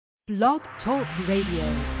Blog Talk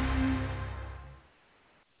Radio.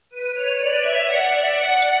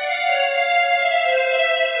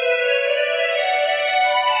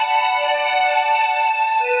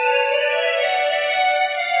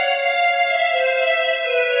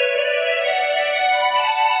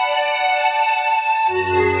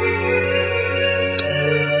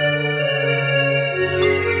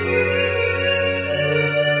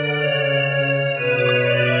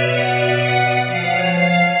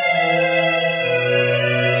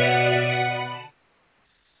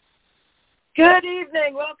 Good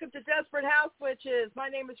evening. Welcome to Desperate House Witches. My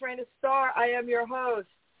name is Raina Starr. I am your host.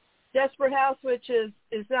 Desperate House Witches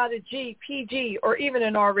is not a G, PG, or even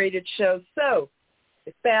an R-rated show. So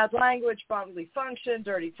if bad language, bodily function,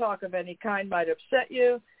 dirty talk of any kind might upset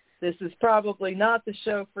you, this is probably not the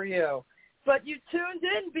show for you. But you tuned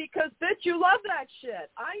in because, bitch, you love that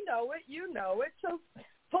shit. I know it. You know it. So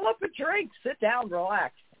pull up a drink. Sit down.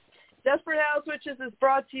 Relax. Desperate House Witches is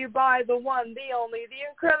brought to you by the one, the only, the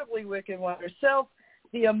incredibly wicked one herself,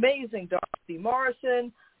 the amazing Darcy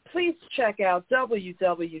Morrison. Please check out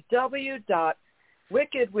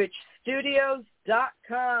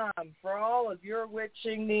www.wickedwitchstudios.com for all of your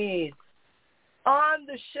witching needs. On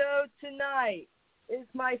the show tonight is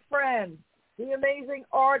my friend, the amazing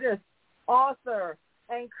artist, author,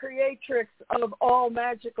 and creatrix of all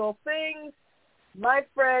magical things, my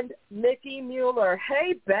friend, Mickie Mueller.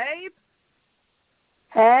 Hey, babe.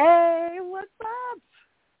 Hey, what's up?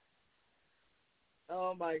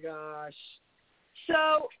 Oh, my gosh.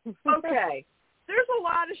 So, okay, there's a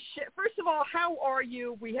lot of shit. First of all, how are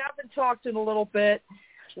you? We haven't talked in a little bit.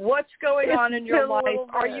 What's going on in your life?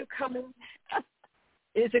 Are you coming?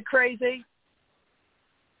 Is it crazy?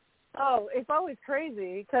 Oh, it's always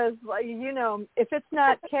crazy because, you know, if it's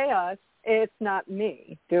not chaos, it's not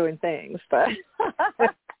me doing things, but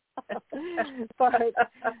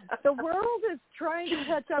the world is trying to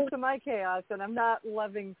catch up to my chaos, and I'm not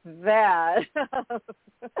loving that.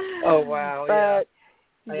 Oh wow! But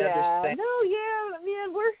yeah,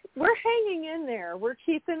 man, we're hanging in there. We're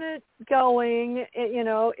keeping it going.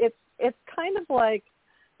 It's kind of like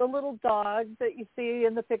the little dog that you see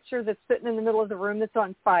in the picture that's sitting in the middle of the room that's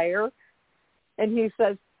on fire, and he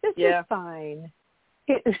says, "This is fine."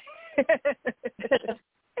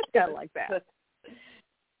 It's kind of like that.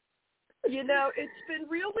 You know, it's been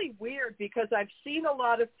really weird because I've seen a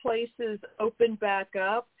lot of places open back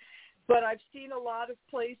up, but I've seen a lot of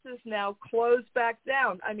places now close back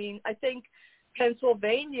down. I mean, I think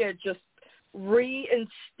Pennsylvania just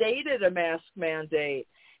reinstated a mask mandate,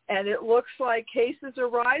 and it looks like cases are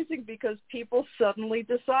rising because people suddenly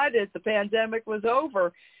decided the pandemic was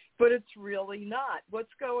over, but it's really not.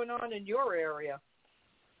 What's going on in your area?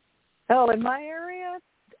 Oh, in my area,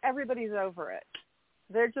 everybody's over it.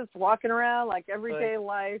 They're just walking around like everyday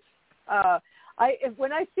life.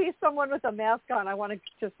 When I see someone with a mask on, I want to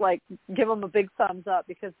just like give them a big thumbs up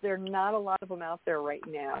because there are not a lot of them out there right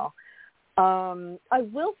now. I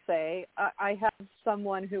will say I have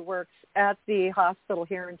someone who works at the hospital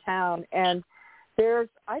here in town, and I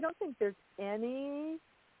don't think there's any,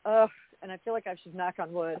 and I feel like I should knock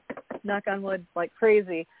on wood like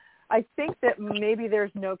crazy. I think that maybe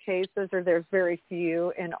there's no cases or there's very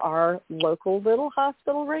few in our local little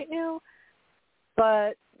hospital right now.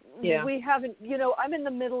 But we haven't, I'm in the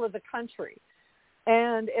middle of the country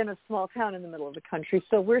and in a small town in the middle of the country.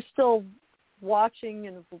 So we're still watching,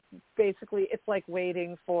 and basically it's like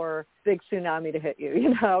waiting for big tsunami to hit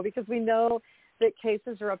you, because we know that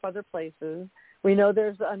cases are up other places. We know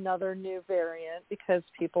there's another new variant because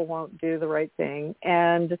people won't do the right thing.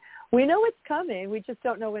 And we know it's coming. We just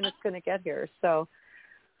don't know when it's going to get here. So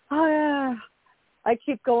I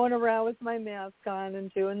keep going around with my mask on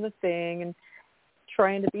and doing the thing and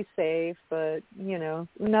trying to be safe. But,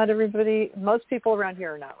 not everybody, most people around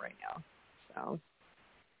here are not right now. So.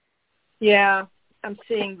 Yeah, I'm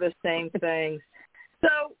seeing the same thing.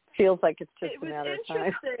 So feels like it's just a matter of time.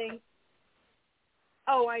 Interesting.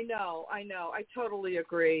 Oh, I know. I totally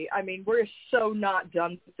agree. I mean, we're so not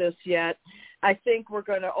done with this yet. I think we're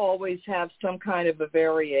going to always have some kind of a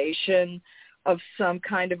variation of some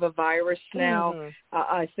kind of a virus now.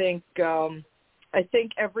 Mm-hmm. I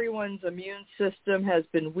think everyone's immune system has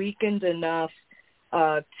been weakened enough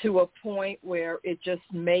to a point where it just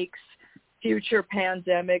makes future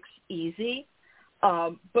pandemics easy.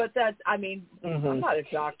 But that's, mm-hmm. I'm not a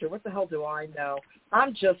doctor. What the hell do I know?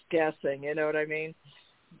 I'm just guessing, you know what I mean?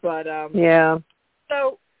 But so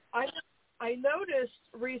I noticed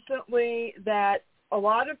recently that a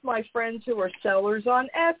lot of my friends who are sellers on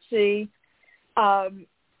Etsy have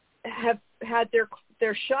had their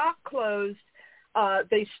shop closed.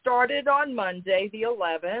 They started on Monday, the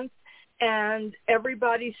 11th, and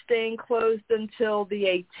everybody's staying closed until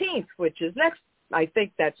the 18th, which is next. I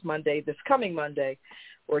think that's Monday, this coming Monday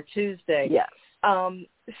or Tuesday. Yes.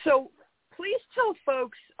 So please tell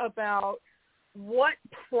folks about what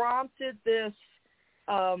prompted this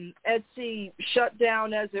Etsy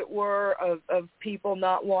shutdown, as it were, of people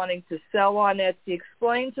not wanting to sell on Etsy.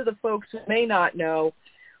 Explain to the folks who may not know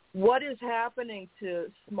what is happening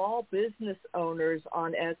to small business owners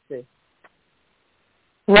on Etsy.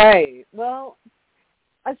 Right. Well,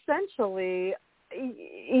 essentially,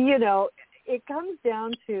 you know, it comes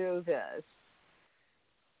down to this.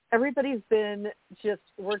 Everybody's been just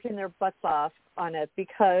working their butts off on it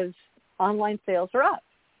because online sales are up,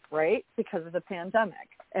 right, because of the pandemic.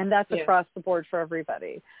 And that's across the board for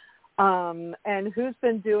everybody. And who's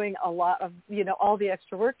been doing a lot of, you know, all the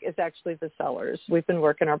extra work is actually the sellers. We've been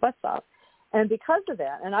working our butts off. And because of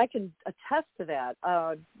that, and I can attest to that,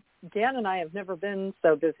 Dan and I have never been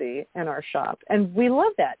so busy in our shop. And we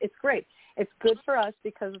love that. It's great. It's good for us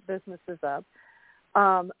because business is up.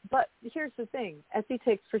 But here's the thing. Etsy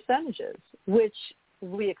takes percentages, which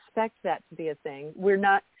we expect that to be a thing. We're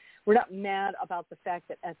not mad about the fact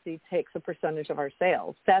that Etsy takes a percentage of our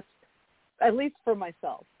sales. That's, at least for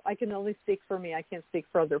myself. I can only speak for me. I can't speak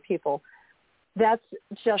for other people. That's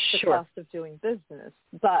just the cost of doing business.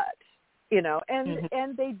 But, you know,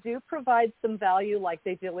 and they do provide some value, like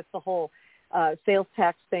they deal with the whole sales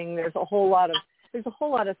tax thing. There's a whole lot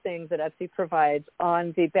of things that Etsy provides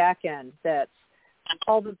on the back end. That's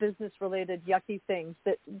all the business-related yucky things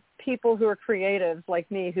that people who are creatives like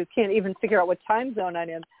me, who can't even figure out what time zone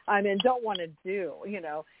I'm in, don't want to do, you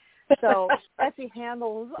know. So Etsy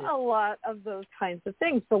handles a lot of those kinds of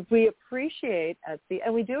things. So we appreciate Etsy,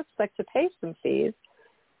 and we do expect to pay some fees,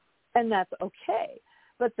 and that's okay.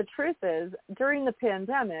 But the truth is, during the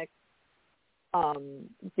pandemic,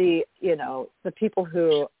 the people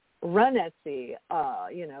who run Etsy,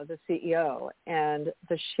 the CEO and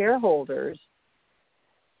the shareholders,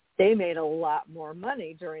 they made a lot more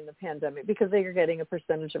money during the pandemic because they were getting a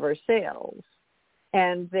percentage of our sales.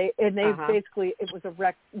 And they basically, it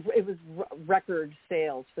was record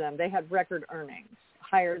sales for them. They had record earnings,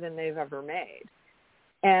 higher than they've ever made.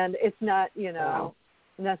 And it's not,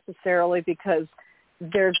 necessarily because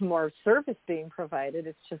there's more service being provided.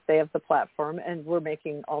 It's just they have the platform, and we're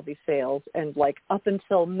making all these sales, and like up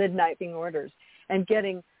until midnight being orders and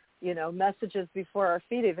getting, messages before our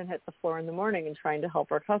feet even hit the floor in the morning and trying to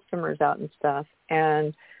help our customers out and stuff.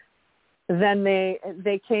 And then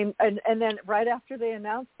they came, and then right after they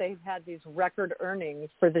announced they've had these record earnings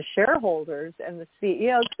for the shareholders and the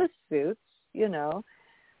CEOs, the suits,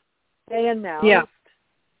 they announced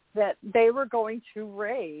that they were going to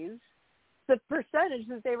raise the percentage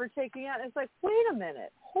that they were taking out. It's like, wait a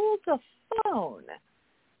minute, hold the phone.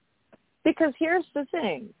 Because here's the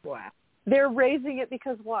thing. Wow. They're raising it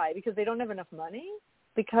because why? Because they don't have enough money?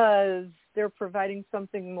 Because they're providing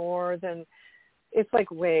something more than... It's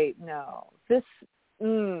like, wait, no, this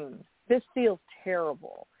feels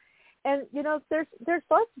terrible. And, there's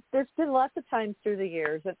been lots of times through the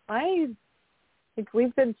years that I think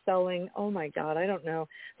we've been selling, oh my God, I don't know.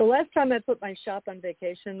 The last time I put my shop on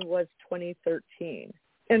vacation was 2013.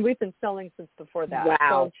 And we've been selling since before that.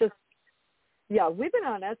 Wow. So we've been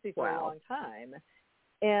on Etsy for a long time.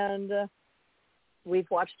 And we've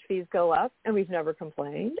watched fees go up, and we've never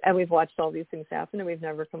complained. And we've watched all these things happen, and we've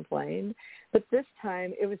never complained. But this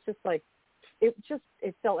time, it was just like, it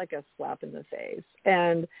felt like a slap in the face.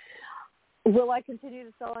 And will I continue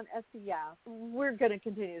to sell on Etsy? Yeah, we're going to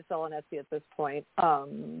continue to sell on Etsy at this point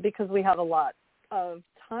because we have a lot of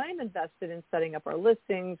time invested in setting up our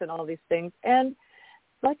listings and all these things. And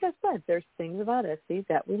like I said, there's things about Etsy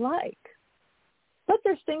that we like. But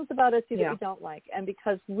there's things about Etsy that we don't like. And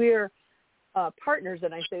because we're partners,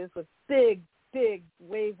 and I say this with big,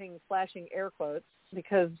 waving, flashing air quotes,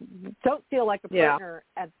 because don't feel like a partner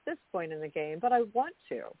at this point in the game, but I want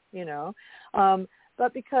to,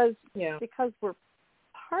 but because we're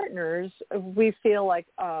partners, we feel like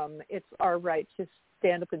it's our right to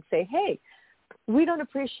stand up and say, hey, we don't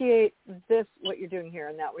appreciate this, what you're doing here,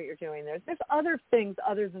 and that, what you're doing there. There's other things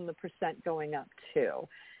other than the percent going up too.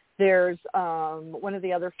 There's one of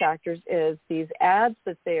the other factors is these ads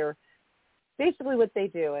that they're basically what they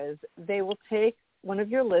do is they will take one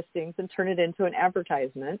of your listings and turn it into an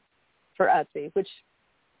advertisement for Etsy, which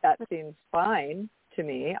that seems fine to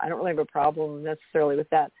me. I don't really have a problem necessarily with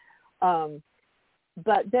that.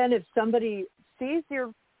 But then if somebody sees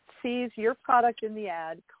your product in the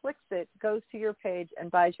ad, clicks it, goes to your page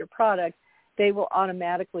and buys your product, they will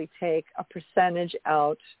automatically take a percentage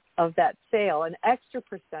out of that sale, an extra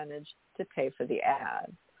percentage to pay for the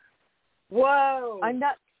ad. Whoa.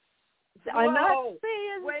 I'm not Whoa.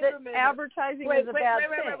 saying Wait that a minute. advertising is a bad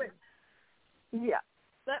thing. Wait. Yeah.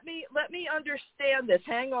 Let me understand this.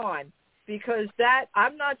 Hang on, because that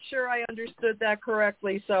I'm not sure I understood that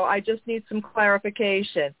correctly. So I just need some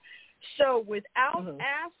clarification. So without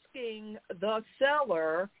asking the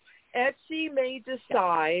seller, Etsy may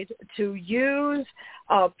decide to use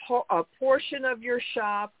a portion of your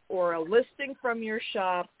shop or a listing from your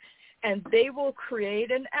shop, and they will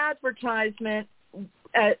create an advertisement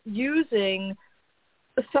using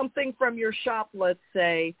something from your shop. Let's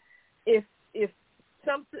say, if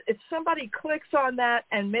somebody clicks on that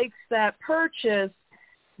and makes that purchase,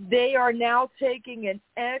 they are now taking an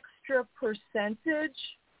extra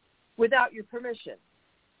percentage without your permission.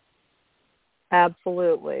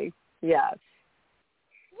 Absolutely. Yes.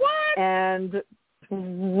 What? And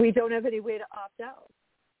we don't have any way to opt out.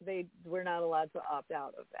 We're not allowed to opt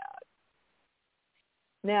out of that.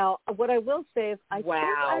 Now, what I will say is I think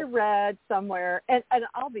I read somewhere, and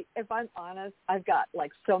if I'm honest, I've got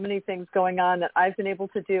like so many things going on that I've been able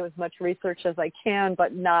to do as much research as I can,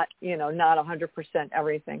 but not 100%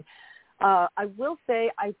 everything. I will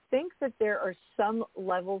say I think that there are some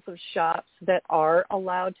levels of shops that are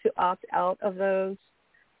allowed to opt out of those,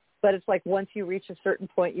 but it's like once you reach a certain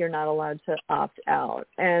point, you're not allowed to opt out.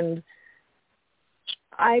 And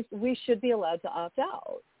we should be allowed to opt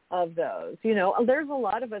out of those. There's a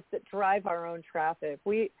lot of us that drive our own traffic.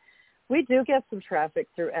 We do get some traffic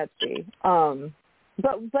through Etsy.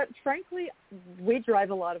 But frankly, we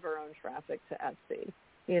drive a lot of our own traffic to Etsy.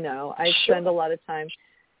 I spend a lot of time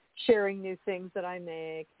sharing new things that I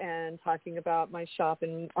make and talking about my shop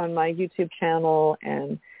on my YouTube channel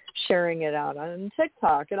and sharing it out on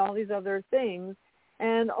TikTok and all these other things.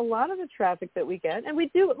 And a lot of the traffic that we get, and we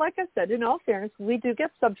do, like I said, in all fairness, we do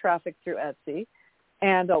get some traffic through Etsy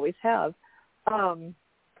and always have.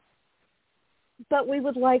 But we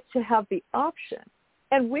would like to have the option.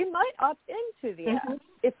 And we might opt into the ad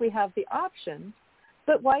if we have the option.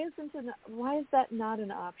 But why is that not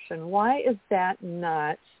an option? Why is that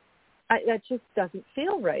not? That just doesn't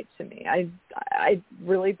feel right to me. I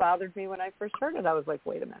really bothered me when I first heard it. I was like,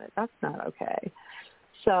 wait a minute, that's not okay.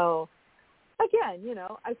 So again,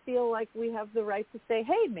 I feel like we have the right to say,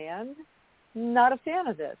 hey, man, not a fan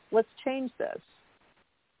of this. Let's change this.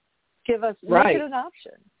 Make it an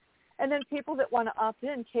option. And then people that want to opt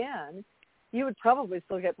in can. You would probably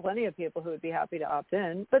still get plenty of people who would be happy to opt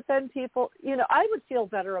in. But then people, I would feel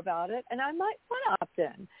better about it, and I might want to opt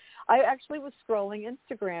in. I actually was scrolling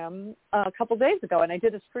Instagram a couple days ago, and I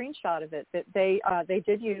did a screenshot of it. That they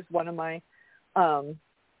did use one of my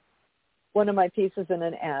pieces in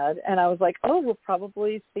an ad, and I was like, oh, we'll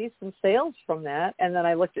probably see some sales from that. And then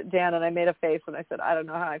I looked at Dan, and I made a face, and I said, I don't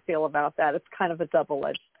know how I feel about that. It's kind of a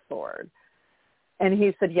double-edged sword. And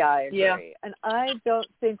he said, yeah, I agree. Yeah. And I don't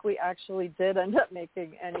think we actually did end up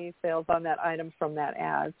making any sales on that item from that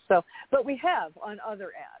ad. So, but we have on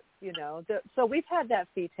other ads, so we've had that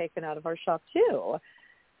fee taken out of our shop too.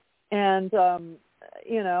 And,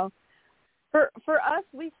 for us,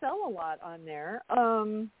 we sell a lot on there.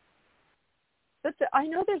 But I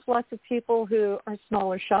know there's lots of people who are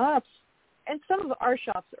smaller shops, and some of our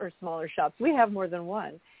shops are smaller shops. We have more than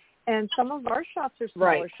one. And some of our shops are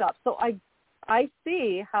smaller shops. So I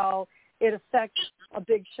see how it affects a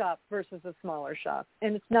big shop versus a smaller shop.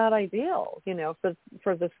 And it's not ideal,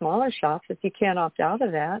 for the smaller shops. If you can't opt out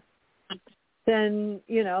of that, then,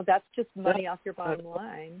 that's just money off your bottom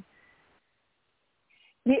line.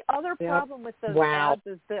 The other problem with those ads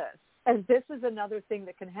is this, and this is another thing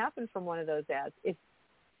that can happen from one of those ads.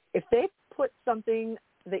 If they put something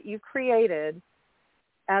that you created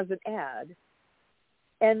as an ad,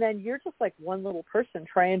 and then you're just like one little person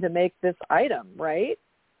trying to make this item, right?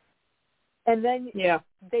 And then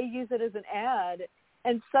they use it as an ad,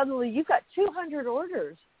 and suddenly you've got 200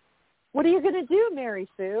 orders. What are you going to do, Mary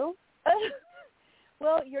Sue?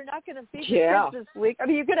 Well, you're not going to feed your kids this week. I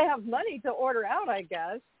mean, you're going to have money to order out, I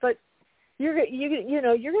guess, but you're going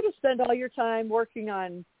to spend all your time working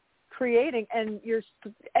on creating, and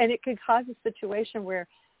it could cause a situation where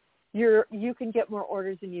you can get more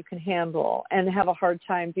orders than you can handle and have a hard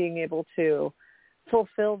time being able to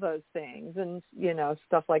fulfill those things and,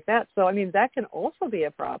 stuff like that. So, I mean, that can also be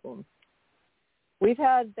a problem. We've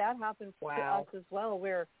had that happen to us as well,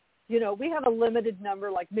 where, we have a limited number,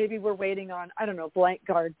 like maybe we're waiting on, I don't know, blank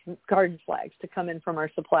garden flags to come in from our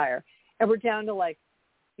supplier. And we're down to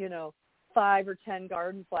 5 or 10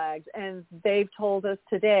 garden flags, and they've told us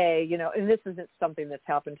today, and this isn't something that's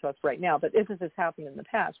happened to us right now, but this has happened in the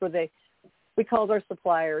past, where we called our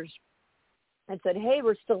suppliers and said, hey,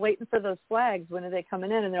 we're still waiting for those flags. When are they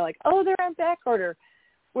coming in? And they're like, oh, they're on back order.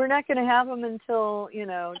 we're not going to have them until,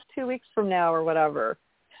 2 weeks from now or whatever.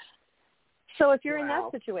 So if you're in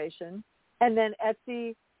that situation, and then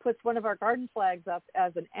Etsy puts one of our garden flags up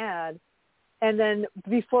as an ad, and then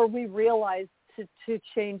before we realize to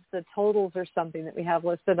change the totals or something that we have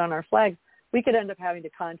listed on our flags, we could end up having to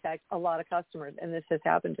contact a lot of customers, and this has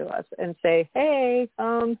happened to us, and say, hey,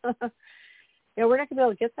 we're not going to be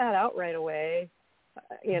able to get that out right away.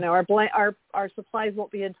 Our supplies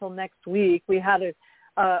won't be until next week. We had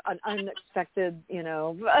an unexpected,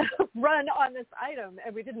 run on this item,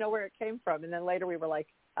 and we didn't know where it came from. And then later we were like,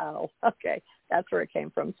 oh, okay, that's where it came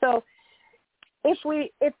from. So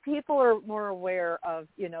if people are more aware of,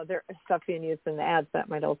 their stuff being used in the ads, that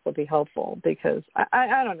might also be helpful, because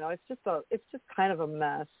I don't know. It's just kind of a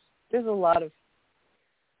mess. There's a lot of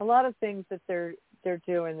things that they're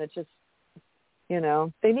doing that just,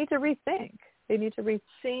 they need to rethink.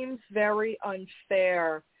 Seems very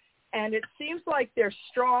unfair. And it seems like they're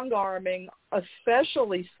strong-arming,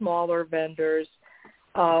 especially smaller vendors,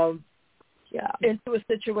 into a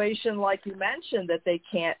situation like you mentioned that they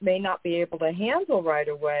may not be able to handle right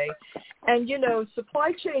away. And,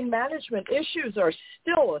 supply chain management issues are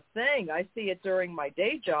still a thing. I see it during my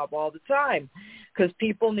day job all the time, because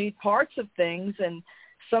people need parts of things, and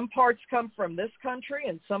some parts come from this country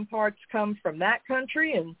and some parts come from that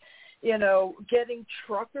country, and getting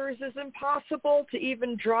truckers is impossible to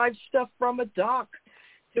even drive stuff from a dock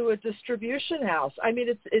to a distribution house. I mean,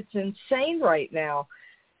 it's insane right now.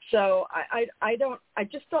 So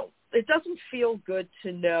it doesn't feel good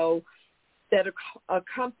to know that a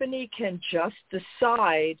company can just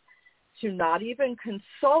decide to not even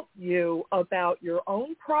consult you about your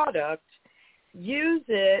own product, use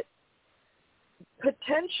it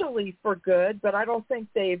potentially for good, but I don't think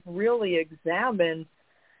they've really examined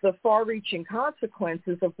the far-reaching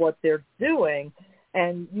consequences of what they're doing.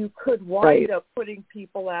 And you could wind up putting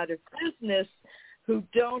people out of business who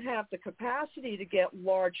don't have the capacity to get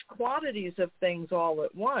large quantities of things all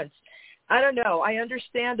at once. I don't know. I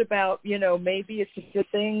understand about, maybe it's a good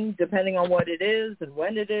thing depending on what it is and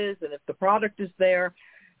when it is and if the product is there.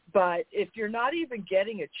 But if you're not even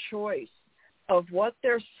getting a choice of what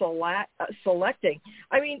they're selecting,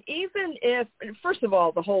 I mean, even if, first of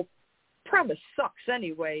all, the whole premise sucks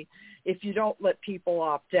anyway if you don't let people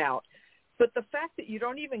opt out. But the fact that you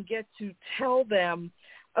don't even get to tell them,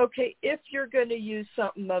 okay, if you're going to use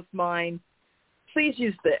something of mine, please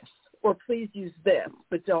use this, or please use this,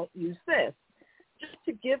 but don't use this, just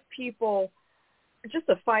to give people just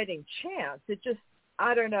a fighting chance. It just,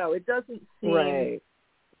 I don't know, it doesn't seem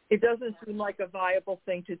it doesn't seem like a viable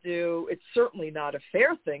thing to do. It's certainly not a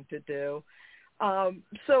fair thing to do.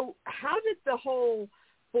 So how did the whole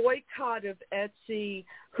boycott of Etsy,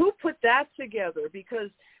 who put that together? Because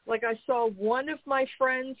like I saw one of my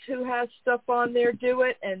friends who has stuff on there do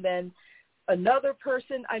it, and then another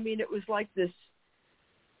person. I mean, it was like this,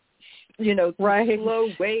 slow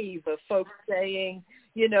wave of folks saying,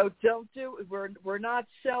 don't do it. We're not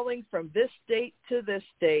selling from this date to this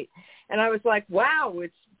date. And I was like, wow,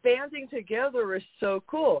 it's banding together is so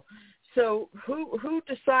cool. So who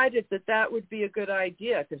decided that would be a good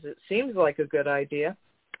idea? Because it seems like a good idea.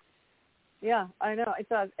 Yeah, I know, it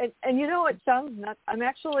does. And it sounds nuts. I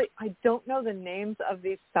don't know the names of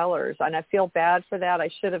these sellers, and I feel bad for that. I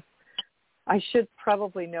should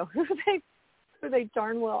probably know who they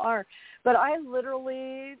darn well are. But I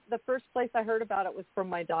literally, the first place I heard about it was from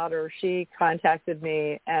my daughter. She contacted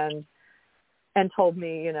me and told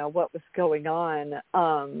me, what was going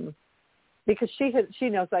on, because she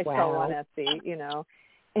knows I sell on Etsy,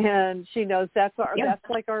 and she knows that's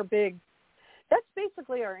like our big. That's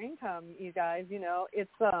basically our income, you guys. It's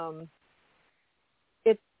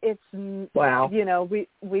wow.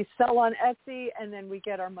 We sell on Etsy, and then we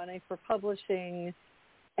get our money for publishing,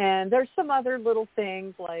 and there's some other little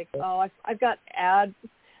things like I've got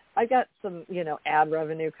some ad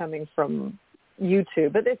revenue coming from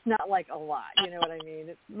YouTube, but it's not like a lot. You know what I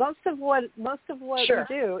mean? Most of what Sure.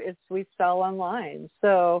 we do is we sell online.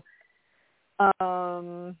 So,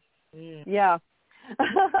 yeah.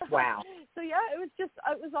 Wow. So yeah, it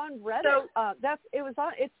was on Reddit. So,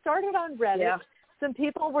 it started on Reddit. Yeah. Some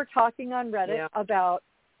people were talking on Reddit about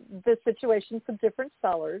the situations of different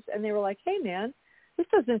sellers, and they were like, "Hey man, this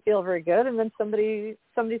doesn't feel very good." And then somebody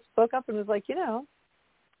spoke up and was like,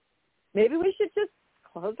 maybe we should just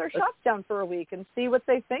close our shops down for a week and see what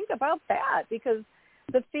they think about that, because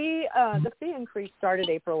the fee increase started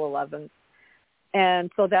April 11th, and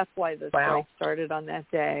so that's why the strike started on that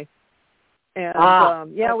day.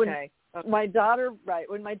 And when my daughter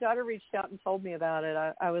reached out and told me about it,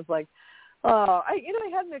 I was like, I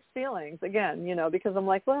had mixed feelings again, because I'm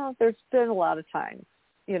like, well, there's been a lot of times,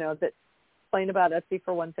 that complain about Etsy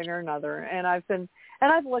for one thing or another. And I've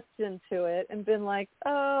looked into it and been like,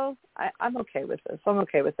 oh, I'm okay with this. I'm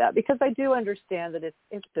okay with that, because I do understand that it's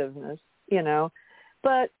business,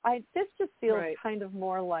 but this just feels kind of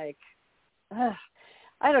more like, I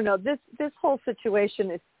don't know, this whole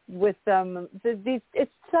situation is with them.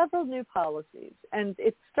 It's several new policies, and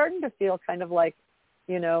it's starting to feel kind of like,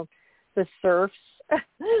 the serfs,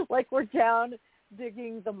 like we're down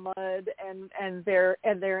digging the mud and they're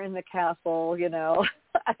in the castle,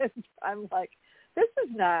 I'm like, this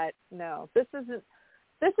isn't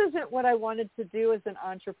what I wanted to do as an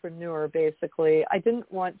entrepreneur. Basically, I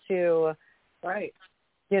didn't want to,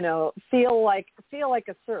 feel like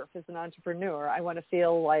a serf as an entrepreneur. I want to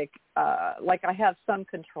feel like I have some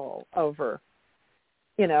control over,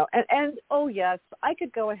 and oh yes, I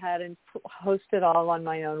could go ahead and host it all on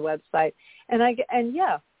my own website,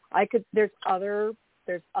 I could. There's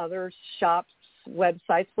other shops,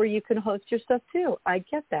 websites where you can host your stuff too. I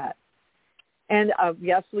get that, and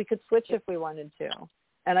yes, we could switch if we wanted to,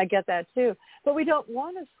 and I get that too. But we don't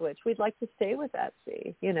want to switch. We'd like to stay with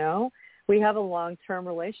Etsy. We have a long-term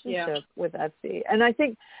relationship with Etsy, and I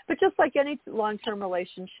think, but just like any long-term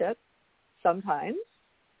relationship, sometimes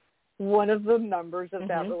one of the members of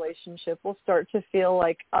that relationship will start to feel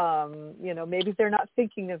like, maybe they're not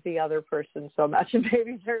thinking of the other person so much, and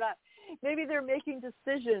maybe they're making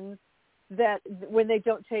decisions that when they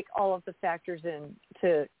don't take all of the factors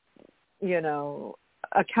into,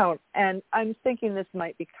 account. And I'm thinking this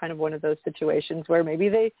might be kind of one of those situations where maybe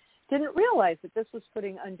they didn't realize that this was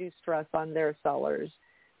putting undue stress on their sellers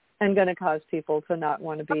and going to cause people to not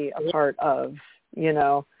want to be a part of,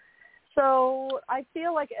 So I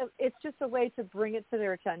feel like it's just a way to bring it to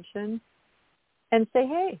their attention and say,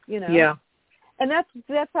 hey, and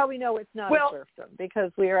that's how we know it's not a serfdom,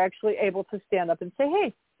 because we are actually able to stand up and say,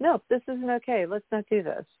 hey, no, this isn't okay. Let's not do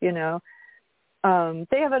this. They have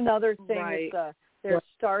another thing with their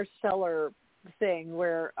star seller thing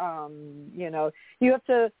where, you have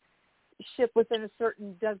to ship within a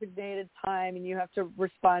certain designated time, and you have to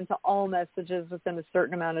respond to all messages within a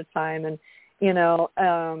certain amount of time. And,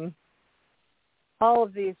 all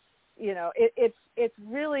of these, it's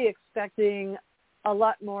really expecting a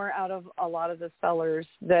lot more out of a lot of the sellers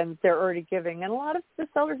than they're already giving. And a lot of the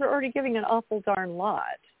sellers are already giving an awful darn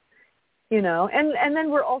lot, and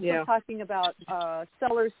then we're also talking about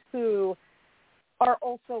sellers who are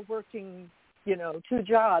also working, 2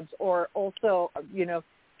 jobs, or also,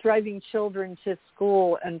 driving children to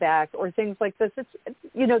school and back, or things like this. It's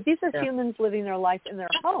these are humans living their life in their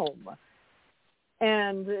home.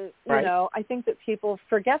 And, I think that people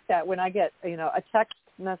forget that when I get, a text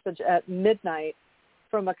message at midnight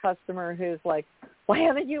from a customer who's like, why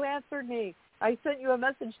haven't you answered me? I sent you a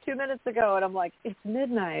message 2 minutes ago. And I'm like, it's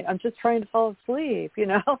midnight. I'm just trying to fall asleep,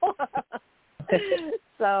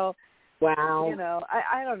 So, wow.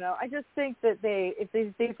 I don't know. I just think that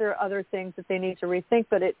these are other things that they need to rethink,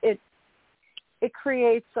 but it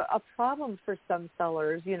creates a problem for some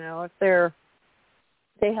sellers, if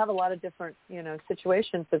they have a lot of different,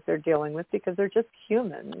 situations that they're dealing with, because they're just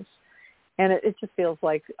humans. And it just feels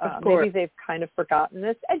like maybe they've kind of forgotten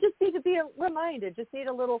this. I just need to be reminded, just need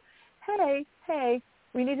a little, hey,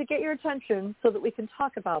 we need to get your attention so that we can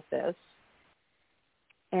talk about this.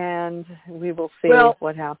 And we will see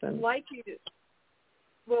what happens. Like you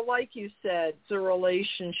said, it's a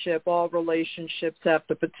relationship. All relationships have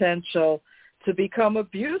the potential to become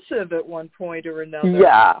abusive at one point or another.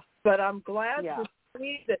 Yeah. But I'm glad to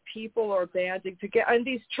see that people are banding together. And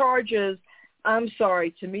these charges, I'm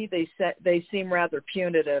sorry, to me they seem rather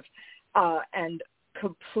punitive and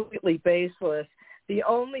completely baseless. The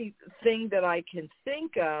only thing that I can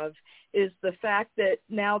think of is the fact that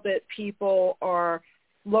now that people are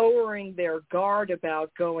lowering their guard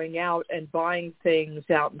about going out and buying things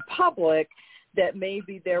out in public, that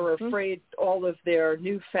maybe they're afraid all of their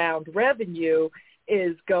newfound revenue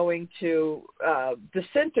is going to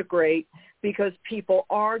disintegrate, because people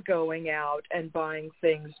are going out and buying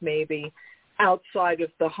things maybe outside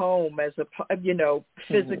of the home, as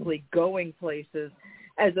physically going places,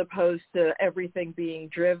 as opposed to everything being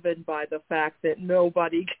driven by the fact that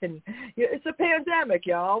nobody can. It's a pandemic,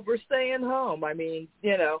 y'all. We're staying home. I mean,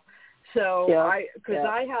 So I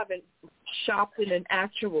haven't shopped in an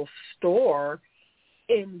actual store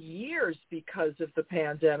in years because of the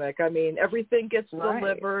pandemic. I mean, everything gets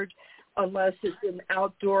delivered unless it's an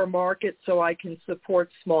outdoor market, so I can support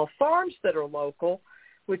small farms that are local,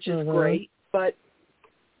 which is great. But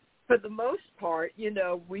for the most part,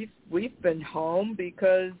 we've been home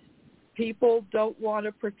because people don't want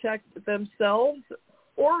to protect themselves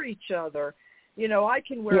or each other. You know, I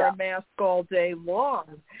can wear a mask all day long,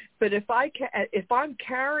 but if I'm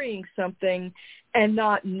carrying something and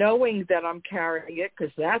not knowing that I'm carrying it,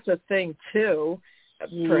 because that's a thing too,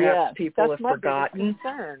 perhaps people have forgotten.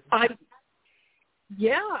 I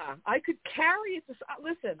could carry it.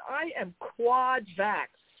 Listen, I am quad vax.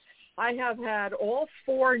 I have had all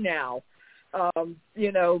 4 now.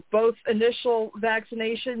 You know, both initial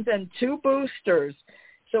vaccinations and 2 boosters.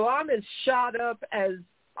 So I'm as shot up as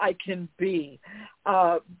I can be.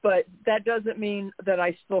 But that doesn't mean that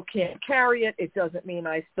I still can't carry it. It doesn't mean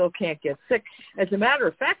I still can't get sick. As a matter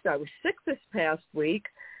of fact, I was sick this past week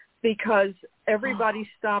because everybody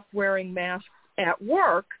stopped wearing masks at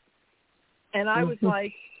work. And I was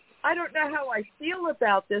like, I don't know how I feel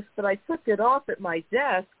about this, but I took it off at my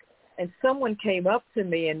desk, and someone came up to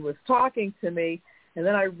me and was talking to me, and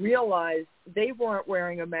then I realized they weren't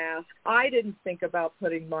wearing a mask. I didn't think about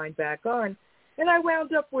putting mine back on, and I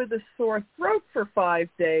wound up with a sore throat for 5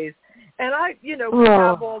 days. And we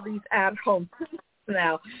have all these at-home things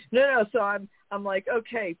now. No, so I'm like,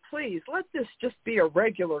 okay, please, let this just be a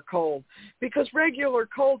regular cold, because regular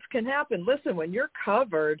colds can happen. Listen, when you're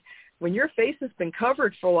covered, when your face has been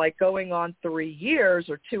covered for like going on 3 years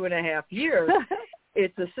or 2.5 years,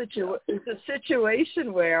 it's a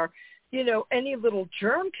situation where, you know, any little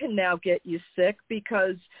germ can now get you sick,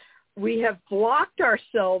 because we have blocked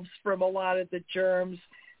ourselves from a lot of the germs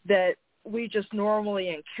that we just normally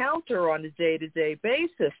encounter on a day-to-day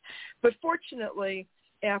basis. But fortunately,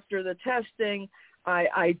 after the testing,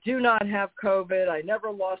 I do not have COVID. I never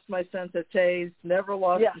lost my sense of taste, never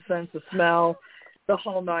lost the sense of smell, the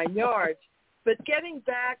whole 9 yards. But getting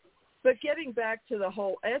back to the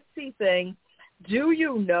whole Etsy thing, do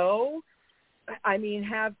you know, I mean,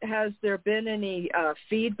 has there been any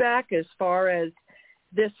feedback as far as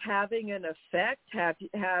this having an effect?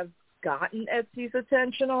 Have gotten Etsy's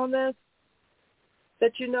attention on this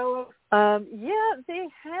that you know of? Yeah, they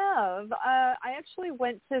have. I actually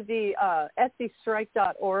went to the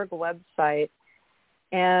etsystrike.org website,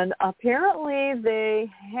 and apparently they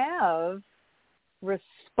have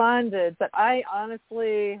responded, but I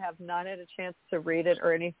honestly have not had a chance to read it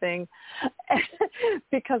or anything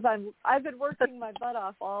because I've been working my butt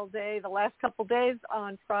off all day the last couple days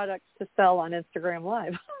on products to sell on Instagram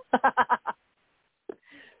Live.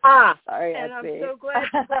 Sorry, and Etsy. I'm so glad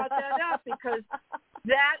you brought that up, because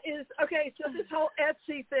that is okay. So this whole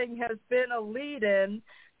Etsy thing has been a lead-in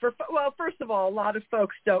for, well, first of all, a lot of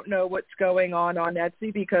folks don't know what's going on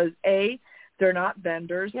Etsy because they're not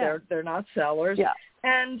vendors, they're not sellers,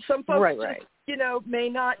 and some folks just, you know, may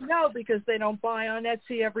not know because they don't buy on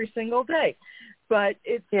Etsy every single day. But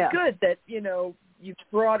it's good that, you know, you've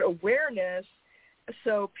brought awareness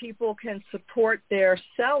so people can support their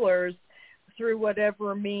sellers through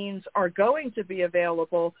whatever means are going to be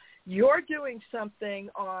available. You're doing something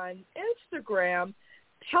on Instagram.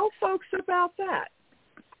 Tell folks about that.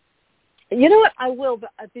 You know what? I will,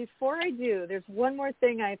 but before I do, there's one more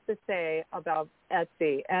thing I have to say about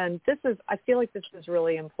Etsy, and I feel like this is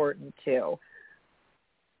really important too.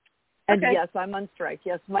 And yes, I'm on strike.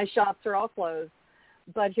 Yes, my shops are all closed,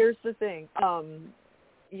 but here's the thing.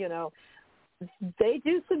 You know, they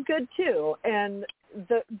do some good too, and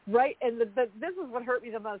this is what hurt me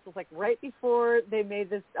the most. Was like right before they made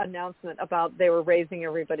this announcement about they were raising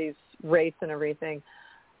everybody's rates and everything.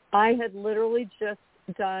 I had literally just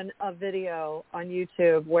done a video on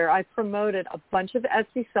YouTube where I promoted a bunch of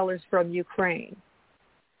Etsy sellers from Ukraine,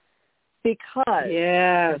 because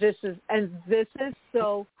this is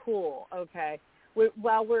so cool. Okay,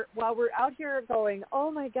 while we're out here going,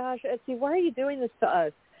 oh my gosh, Etsy, why are you doing this to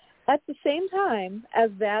us? At the same time as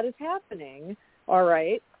that is happening, all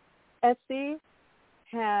right, Etsy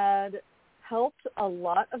had helped a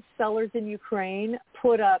lot of sellers in Ukraine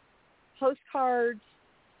put up postcards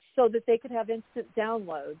so that they could have instant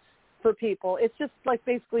downloads for people. It's just like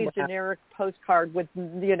basically a generic postcard with,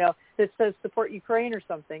 you know, that says support Ukraine or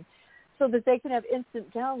something, so that they can have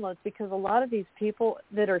instant downloads, because a lot of these people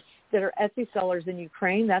that are Etsy sellers in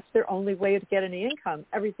Ukraine, that's their only way to get any income.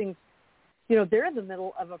 Everything's, you know, they're in the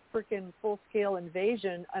middle of a freaking full-scale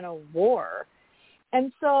invasion and a war.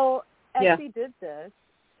 And so Etsy did this.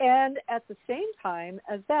 And at the same time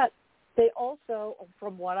as that, they also,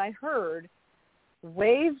 from what I heard,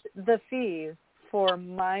 waived the fees for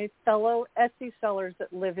my fellow Etsy sellers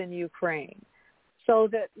that live in Ukraine, so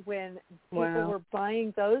that when people were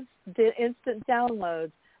buying those instant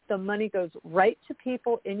downloads, the money goes right to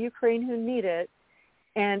people in Ukraine who need it,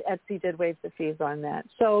 and Etsy did waive the fees on that.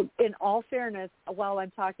 So in all fairness, while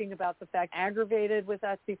I'm talking about the fact aggravated with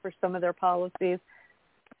Etsy for some of their policies,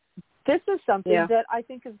 this is something that I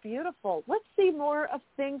think is beautiful. Let's see more of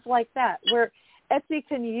things like that, where Etsy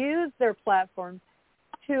can use their platform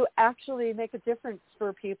to actually make a difference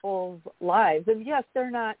for people's lives. And yes, they're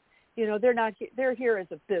here as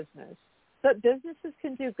a business, but businesses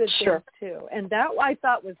can do good things too. And that I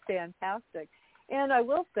thought was fantastic. And I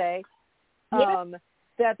will say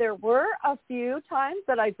that there were a few times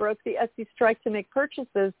that I broke the Etsy strike to make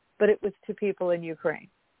purchases, but it was to people in Ukraine.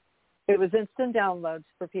 It was instant downloads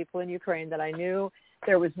for people in Ukraine that I knew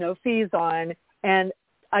there was no fees on, and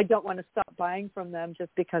I don't want to stop buying from them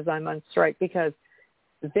just because I'm on strike, because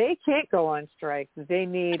they can't go on strike. They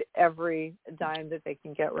need every dime that they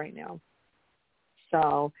can get right now.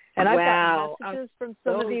 So, and I've got messages from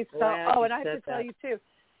some of these. And I have to tell you too,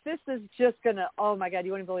 this is just going to, oh my God,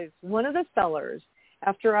 you wouldn't believe this. One of the sellers,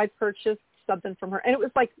 after I purchased something from her, and it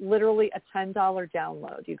was like literally a $10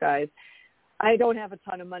 download, you guys. I don't have a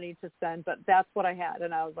ton of money to send, but that's what I had.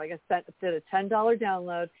 And I was like, did a $10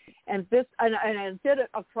 download, and I did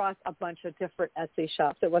it across a bunch of different Etsy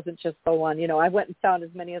shops. It wasn't just the one. I went and found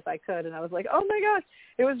as many as I could, and I was like, oh my gosh,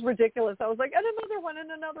 it was ridiculous. I was like, and another one,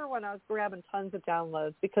 and another one. I was grabbing tons of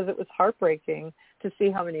downloads because it was heartbreaking to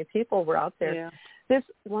see how many people were out there. Yeah. This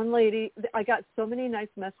one lady, I got so many nice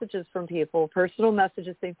messages from people, personal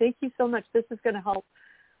messages saying, thank you so much. This is going to help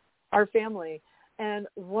our family. And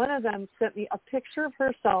one of them sent me a picture of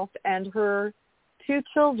herself and her 2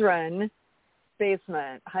 children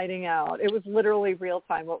basement hiding out. It was literally real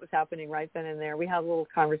time what was happening right then and there. We had a little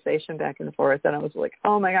conversation back and forth, and I was like,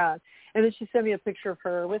 oh, my God. And then she sent me a picture of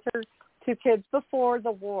her with her 2 kids before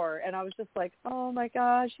the war, and I was just like, oh, my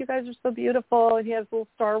gosh, you guys are so beautiful. And he has a little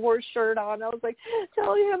Star Wars shirt on. I was like,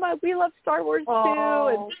 tell him we love Star Wars,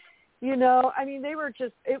 too. And, they were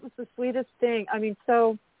just, it was the sweetest thing.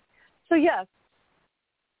 So yes.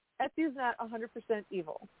 Etsy's not 100%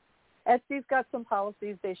 evil. Etsy's got some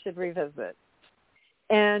policies they should revisit.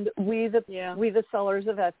 And we the sellers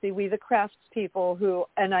of Etsy, we the craftspeople who,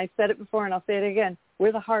 and I said it before and I'll say it again,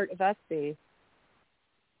 we're the heart of Etsy.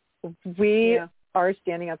 We are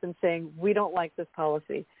standing up and saying, we don't like this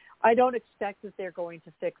policy. I don't expect that they're going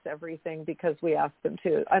to fix everything because we asked them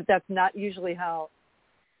to. That's not usually how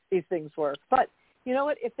these things work. But you know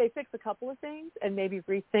what? If they fix a couple of things and maybe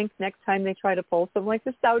rethink next time they try to pull something like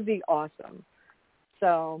this, that would be awesome.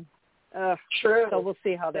 So, true. So we'll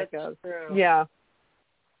see how that goes. True. Yeah.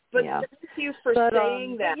 But thank you for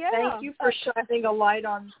saying that. Yeah. Thank you for shining a light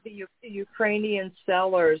on the Ukrainian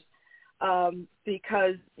sellers,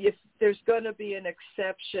 because if there's going to be an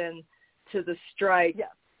exception to the strike,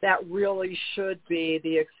 that really should be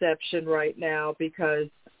the exception right now, because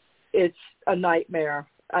it's a nightmare.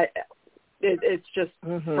 It's just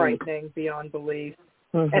frightening beyond belief.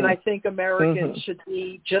 Mm-hmm. And I think Americans should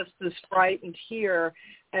be just as frightened here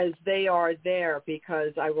as they are there,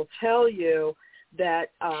 because I will tell you that,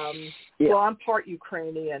 well, I'm part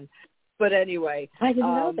Ukrainian. But anyway, I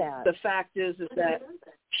didn't know that. The fact is that,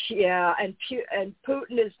 and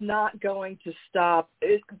Putin is not going to stop.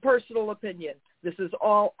 It's personal opinion. This is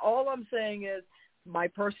all I'm saying is my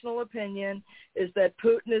personal opinion is that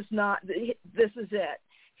Putin is not, this is it.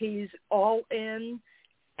 He's all in,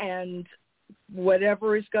 and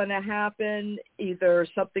whatever is going to happen, either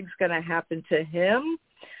something's going to happen to him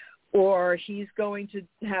or he's going to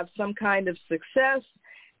have some kind of success,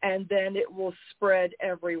 and then it will spread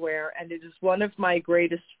everywhere. And it is one of my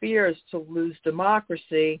greatest fears to lose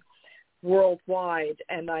democracy worldwide,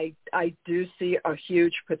 and I do see a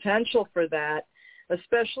huge potential for that,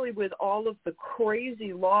 especially with all of the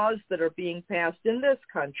crazy laws that are being passed in this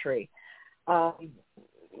country.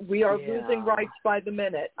 We are losing rights by the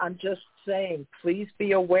minute. I'm just saying, please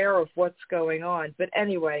be aware of what's going on. But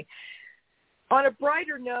anyway, on a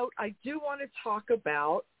brighter note, I do want to talk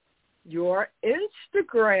about your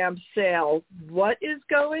Instagram sale. What is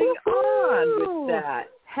going on with that?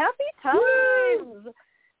 Happy times.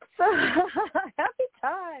 Happy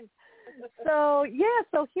times. So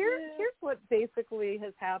here's what basically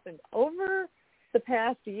has happened. Over the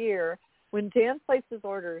past year, when Dan places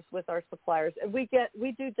orders with our suppliers, and we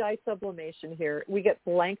do dye sublimation here. We get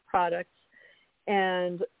blank products,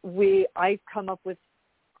 and I come up with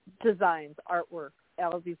designs, artwork,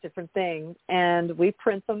 all of these different things, and we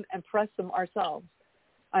print them and press them ourselves.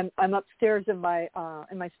 I'm upstairs in my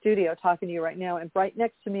studio talking to you right now, and right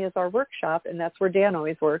next to me is our workshop, and that's where Dan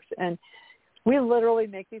always works. And we literally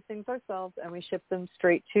make these things ourselves, and we ship them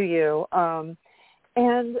straight to you.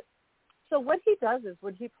 And so what he does is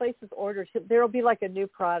when he places orders, there will be like a new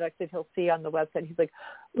product that he'll see on the website. He's like,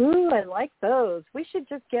 ooh, I like those. We should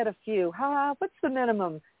just get a few. What's the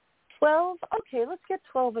minimum? 12? Okay, let's get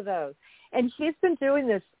 12 of those. And he's been doing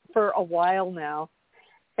this for a while now.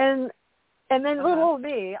 And then little old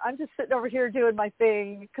me, I'm just sitting over here doing my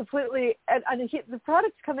thing completely. And the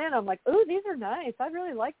products come in. I'm like, ooh, these are nice. I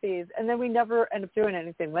really like these. And then we never end up doing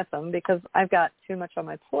anything with them because I've got too much on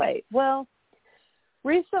my plate. Well,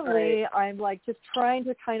 recently I'm like just trying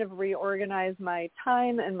to kind of reorganize my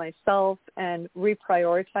time and myself and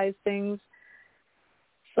reprioritize things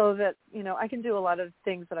so that, you know, I can do a lot of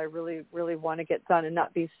things that I really, really want to get done and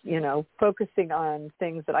not be, you know, focusing on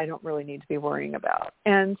things that I don't really need to be worrying about.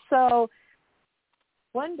 And so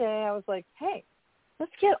one day I was like, hey,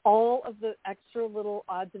 let's get all of the extra little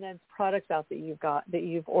odds and ends products out that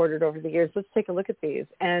you've ordered over the years. Let's take a look at these.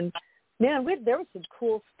 And man, there was some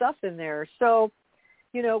cool stuff in there. So,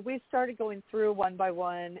 you know, we started going through one by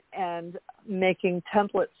one and making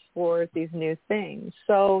templates for these new things.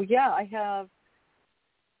 So yeah, I have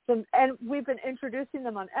some, and we've been introducing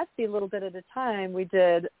them on Etsy a little bit at a time. We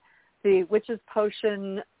did the Witch's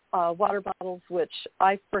Potion water bottles, which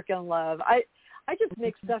I freaking love. I just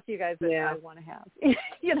make stuff, you guys, that I want to have.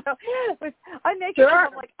 You know, I make it,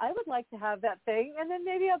 I'm like, I would like to have that thing, and then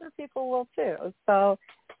maybe other people will too. So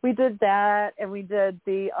we did that, and we did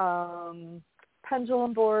the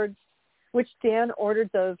pendulum boards, which Dan ordered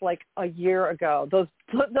those like a year ago. Those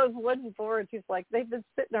wooden boards, he's like, they've been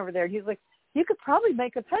sitting over there. And he's like, you could probably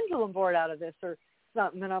make a pendulum board out of this or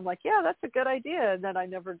something. And I'm like, yeah, that's a good idea. And then I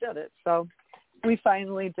never did it. So we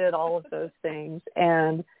finally did all of those things.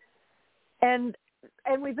 And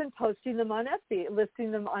we've been posting them on Etsy,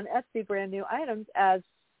 listing them on Etsy, brand new items as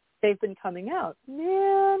they've been coming out.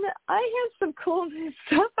 Man, I have some cool new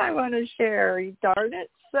stuff I want to share, darn it.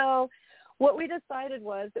 So what we decided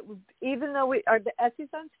was that even though the Etsy's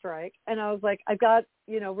on strike, and I was like, I got,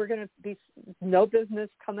 you know, we're going to be no business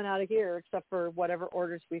coming out of here except for whatever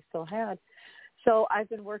orders we still had. So I've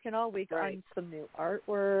been working all week on some new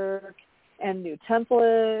artwork and new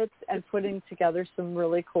templates and putting together some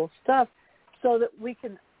really cool stuff so that we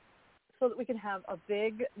can have a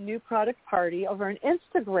big new product party over on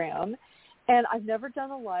Instagram. And I've never done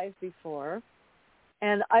a live before,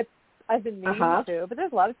 and I've been meaning to, but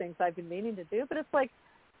there's a lot of things I've been meaning to do. But it's like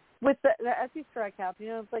with the Etsy strike happening,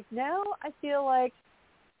 you know, it's like now I feel like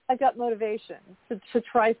I've got motivation to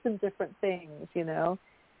try some different things, you know.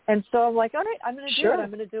 And so I'm like, all right, I'm going to do it. I'm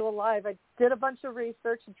going to do a live. I did a bunch of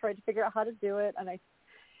research and tried to figure out how to do it. And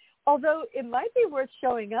although it might be worth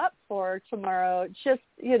showing up for tomorrow, just,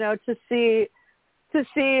 you know, to see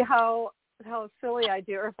how silly I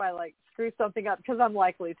do, or if I like screw something up, because I'm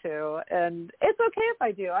likely to, and it's okay if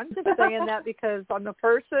I do. I'm just saying that because I'm a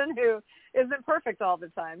person who isn't perfect all the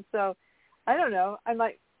time. So I don't know. I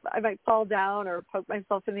might fall down or poke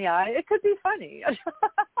myself in the eye. It could be funny.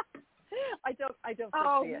 I don't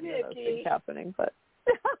see any of those things happening, but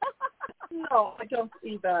no, I don't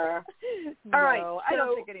either. No, all right, I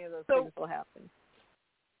don't think any of those things will happen.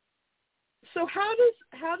 So how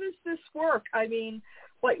does this work? I mean,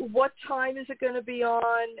 like, what time is it going to be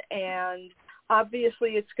on? And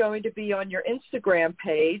obviously, it's going to be on your Instagram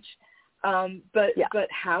page. But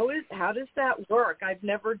how does that work? I've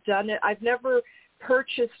never done it. I've never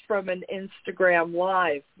purchased from an Instagram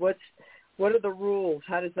Live. What are the rules?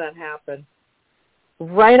 How does that happen?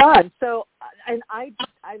 Right on. So, and I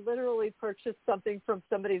literally purchased something from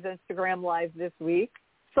somebody's Instagram Live this week,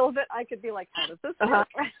 so that I could be like, how does this work?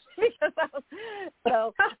 Because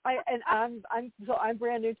I'm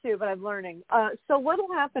brand new too, but I'm learning. So what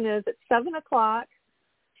will happen is at 7:00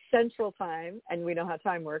 Central Time, and we know how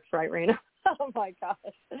time works, right, Raina? Oh my gosh!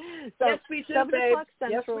 So yes, we do, 7:00 babe.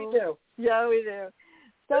 Central. Yes, we do. Yeah, we do.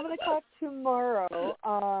 7:00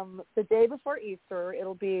 tomorrow, the day before Easter.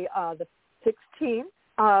 It'll be the 16th.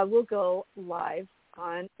 We'll go live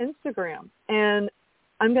on Instagram, and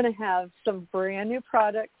I'm going to have some brand new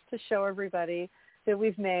products to show everybody that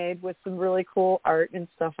we've made with some really cool art and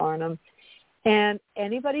stuff on them. And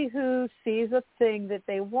anybody who sees a thing that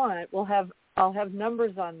they want, I'll have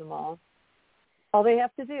numbers on them all. All they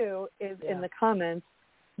have to do is in the comments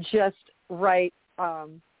just write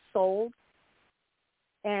sold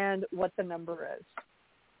and what the number is.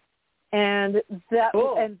 And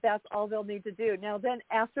that's all they'll need to do. Now then,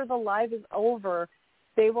 after the live is over,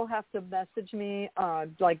 they will have to message me,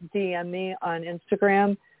 like DM me on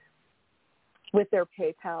Instagram with their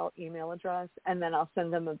PayPal email address, and then I'll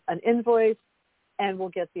send them an invoice, and we'll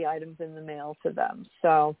get the items in the mail to them.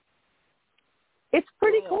 So it's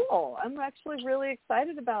pretty cool. I'm actually really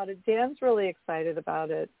excited about it. Dan's really excited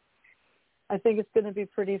about it. I think it's going to be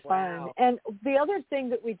pretty fun. Wow. And the other thing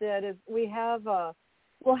that we did is we'll have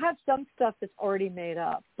some stuff that's already made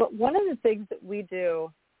up. But one of the things that we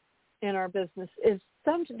do in our business is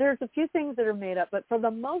there's a few things that are made up, but for the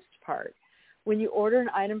most part, when you order an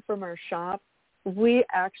item from our shop, we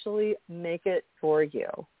actually make it for you.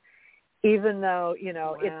 Even though,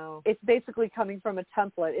 wow. it's basically coming from a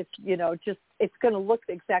template. It's, it's going to look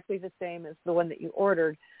exactly the same as the one that you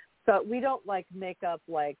ordered. But we don't make up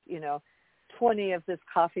 20 of this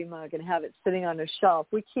coffee mug and have it sitting on a shelf.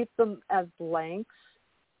 We keep them as blanks,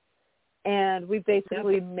 and we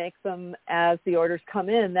basically make them as the orders come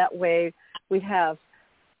in. That way we have,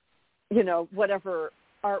 whatever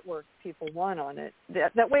artwork people want on it.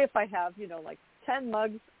 That way if I have, 10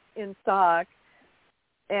 mugs in stock,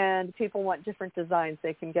 and people want different designs,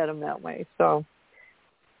 they can get them that way. So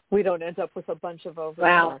we don't end up with a bunch of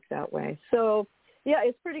overstock that way. So, yeah,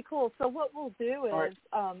 it's pretty cool. So what we'll do is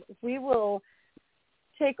we will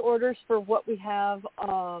take orders for what we have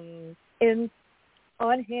on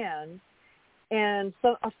hand, and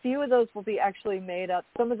so a few of those will be actually made up.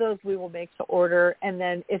 Some of those we will make to order, and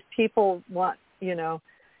then if people want,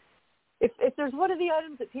 if there's one of the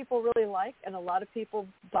items that people really like and a lot of people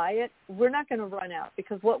buy it, we're not going to run out,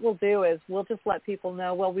 because what we'll do is we'll just let people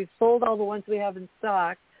know, well, we've sold all the ones we have in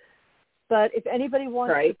stock, but if anybody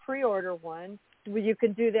wants to pre-order one, you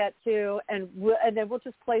can do that too, and then we'll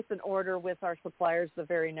just place an order with our suppliers the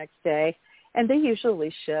very next day, and they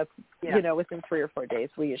usually ship, within 3 or 4 days.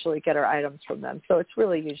 We usually get our items from them, so it's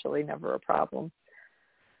really usually never a problem.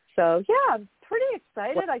 So, yeah, I'm pretty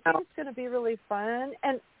excited. I think it's going to be really fun,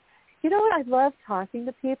 and you know what? I love talking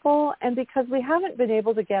to people, and because we haven't been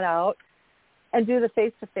able to get out and do the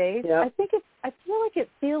face-to-face, I feel like it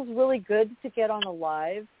feels really good to get on a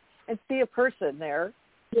live and see a person there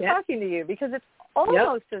talking to you, because it's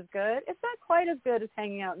almost as good. It's not quite as good as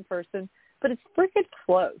hanging out in person, but it's freaking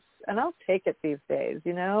close, and I'll take it these days,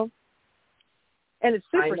 And it's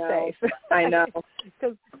super safe. I know.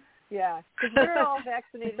 Because we're all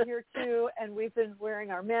vaccinated here too, and we've been wearing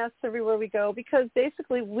our masks everywhere we go, because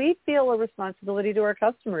basically we feel a responsibility to our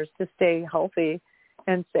customers to stay healthy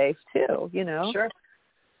and safe too, Sure.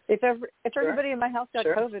 If everybody in my house got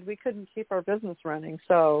COVID, we couldn't keep our business running.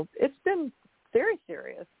 So it's been very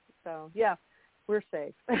serious. So, yeah, we're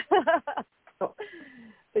safe. But,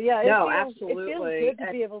 yeah, it feels good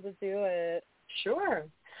to be able to do it. Sure.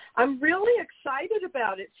 I'm really excited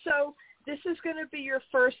about it. So this is going to be your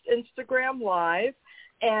first Instagram Live,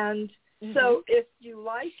 and so if you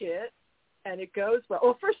like it and it goes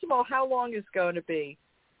well, first of all, how long is it going to be?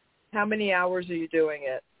 How many hours are you doing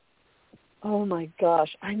it? Oh, my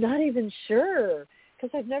gosh. I'm not even sure,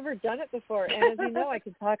 because I've never done it before. And as you know, I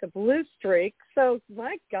can talk a blue streak. So,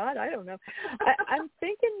 my God, I don't know. I'm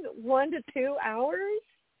thinking 1 to 2 hours,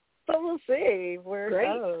 but we'll see where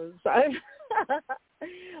it goes.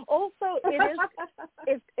 Also, it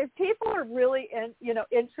is if people are really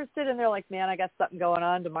interested and they're like, man, I got something going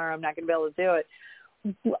on tomorrow, I'm not going to be able to do it,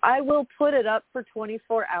 I will put it up for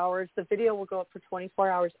 24 hours. The video will go up for 24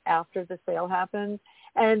 hours after the sale happens,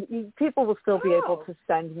 and people will still be able to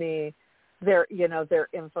send me their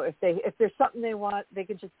info. If there's something they want, they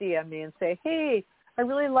can just DM me and say, hey, I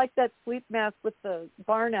really like that sleep mask with the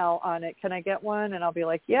barn owl on it. Can I get one? And I'll be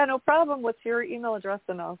like, yeah, no problem. What's your email address?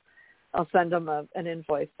 And I'll send them an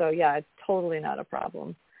invoice. So, yeah, it's totally not a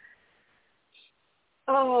problem.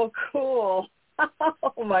 Oh, cool.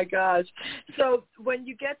 Oh, my gosh. So when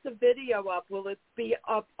you get the video up, will it be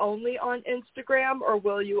up only on Instagram, or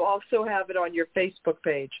will you also have it on your Facebook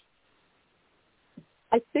page?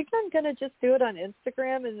 I think I'm going to just do it on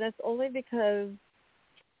Instagram, and that's only because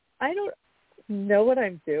I don't know what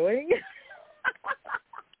I'm doing.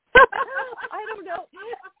 I don't know.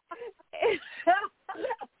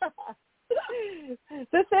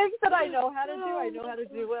 The things that I know how to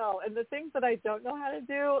do well. And the things that I don't know how to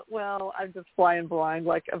do, well, I'm just flying blind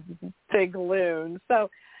like a big loon. So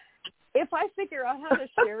if I figure out how to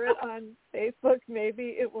share it on Facebook,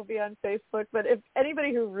 maybe it will be on Facebook. But if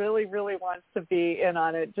anybody who really, really wants to be in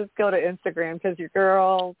on it, just go to Instagram, because your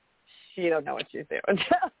girl, she don't know what she's doing.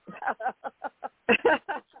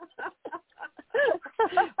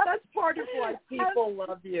 That's part of why people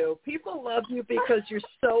love you. People love you because you're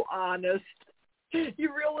so honest.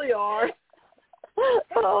 You really are.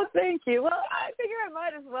 Oh, thank you. Well, I figure I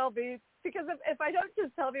might as well be, because if I don't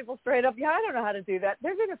just tell people straight up, I don't know how to do that,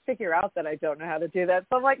 they're going to figure out that I don't know how to do that.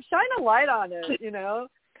 So I'm like, shine a light on it,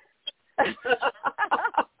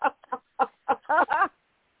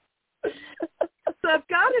 So I've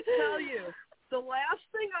got to tell you, the last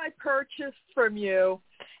thing I purchased from you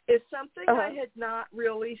is something I had not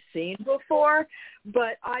really seen before,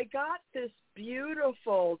 but I got this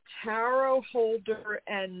beautiful tarot holder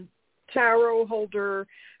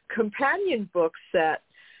companion book set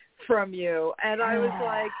from you, and I was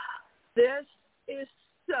like, this is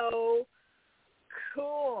so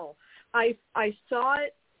cool. I saw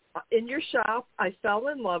it in your shop. I fell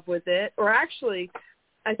in love with it. Or actually,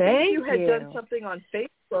 I think Thank you had you. done something on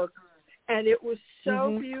Facebook, and it was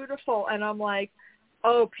so beautiful. And I'm like,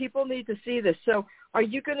 oh, people need to see this. So are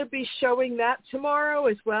you going to be showing that tomorrow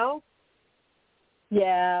as well?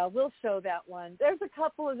 Yeah, we'll show that one. There's a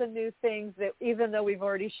couple of the new things that, even though we've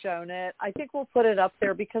already shown it, I think we'll put it up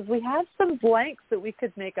there because we have some blanks that we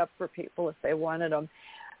could make up for people if they wanted them.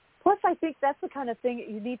 Plus, I think that's the kind of thing that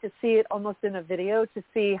you need to see it almost in a video to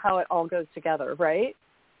see how it all goes together, right?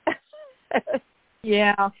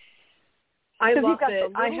 Yeah. I love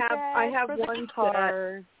it. I have one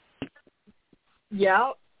card.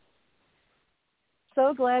 Yeah.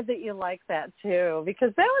 So glad that you like that too,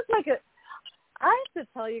 because that was like I have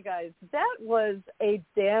to tell you guys, that was a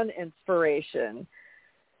Dan inspiration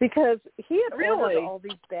because he had ordered all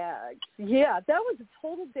these bags. Yeah, that was a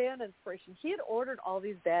total Dan inspiration. He had ordered all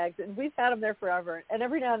these bags, and we've had them there forever. And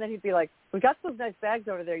every now and then he'd be like, we got those nice bags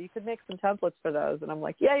over there. You could make some templates for those. And I'm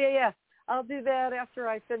like, yeah. I'll do that after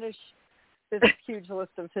I finish this huge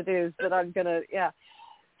list of to-dos that I'm going to,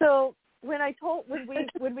 So when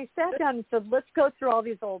we sat down and said, let's go through all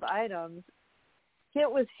these old items, he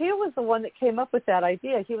was the one that came up with that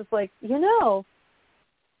idea. He was like,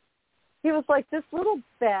 this little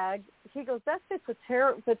bag, he goes, that fits the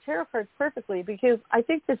tarot cards perfectly because I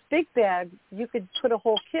think this big bag, you could put a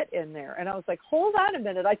whole kit in there. And I was like, hold on a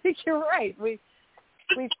minute. I think you're right. We've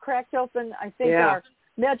cracked open, I think, our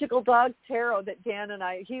Magical Dog Tarot that Dan and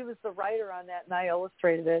he was the writer on that and I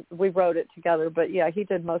illustrated it. We wrote it together. But, yeah, he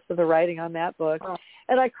did most of the writing on that book. Oh.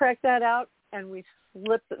 And I cracked that out and we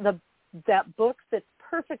slipped that book fits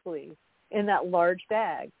perfectly in that large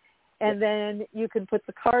bag. And then you can put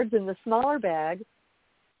the cards in the smaller bag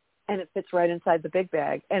and it fits right inside the big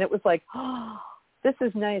bag. And it was like, oh, this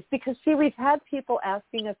is nice. Because, see, we've had people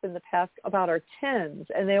asking us in the past about our tins,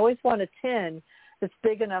 and they always want a tin that's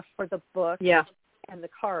big enough for the book and the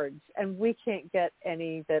cards. And we can't get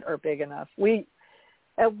any that are big enough.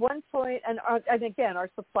 At one point, and again, our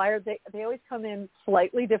suppliers, they always come in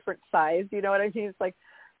slightly different size. You know what I mean? It's like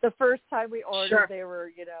the first time we ordered, they were,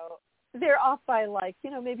 they're off by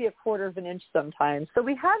maybe a quarter of an inch sometimes. So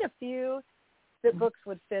we had a few that books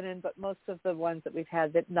would fit in, but most of the ones that we've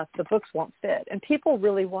had that the books won't fit. And people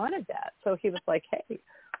really wanted that. So he was like, hey,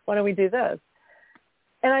 why don't we do this?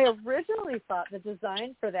 And I originally thought the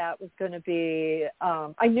design for that was going to be,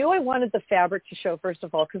 I knew I wanted the fabric to show, first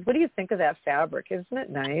of all, because what do you think of that fabric? Isn't it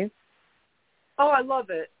nice? Oh, I love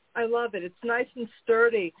it. It's nice and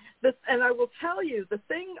sturdy. And I will tell you, the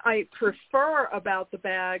thing I prefer about the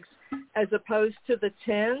bags as opposed to the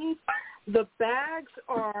tins, the bags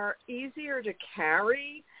are easier to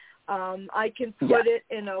carry. I can put it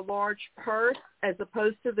in a large purse as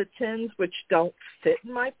opposed to the tins, which don't fit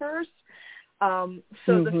in my purse.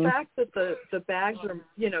 So the fact that the bags are,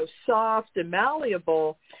 soft and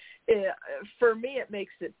malleable, for me it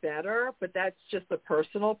makes it better, but that's just a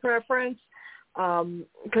personal preference.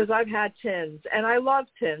 Because I've had tins, and I love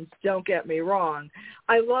tins, don't get me wrong.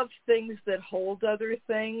 I love things that hold other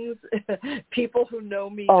things. People who know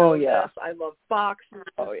me know this. I love boxes.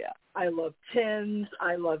 I love tins.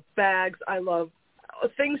 I love bags. I love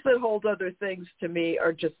things that hold other things. To me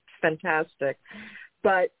are just fantastic.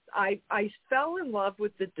 But I fell in love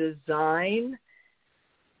with the design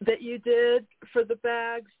that you did for the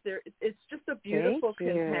bags. It's just a beautiful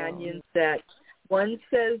companion set. One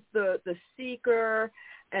says the seeker,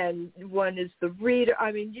 and one is the reader.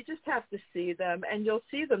 I mean, you just have to see them, and you'll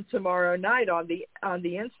see them tomorrow night on the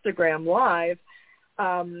Instagram Live.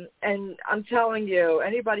 And I'm telling you,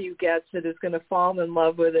 anybody who gets it is going to fall in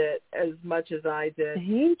love with it as much as I did.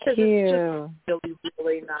 Thank you. It's just really,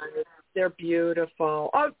 really nice. They're beautiful.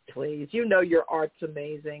 Oh, please. Your art's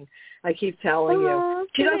amazing. I keep telling you.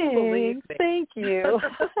 She doesn't believe me. Thank you.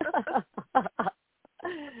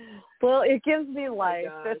 Well, it gives me life.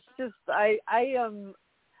 That's just, I am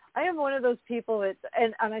one of those people that,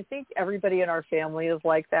 and I think everybody in our family is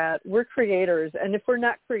like that. We're creators, and if we're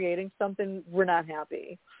not creating something, we're not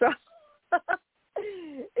happy. So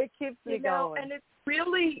it keeps me going. And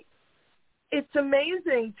it's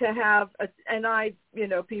amazing to have,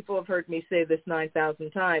 people have heard me say this 9,000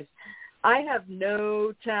 times. I have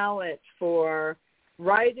no talent for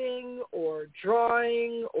writing or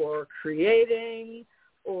drawing or creating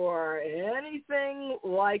or anything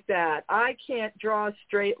like that. I can't draw a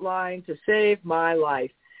straight line to save my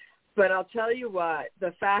life. But I'll tell you what,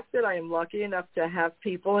 the fact that I am lucky enough to have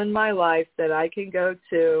people in my life that I can go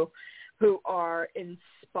to who are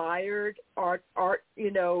inspired art,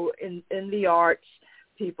 in the arts,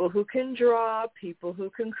 people who can draw, people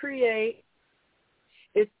who can create.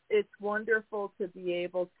 It's wonderful to be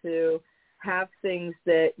able to have things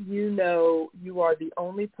that you are the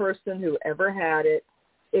only person who ever had it.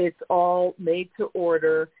 It's all made to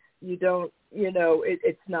order. You don't,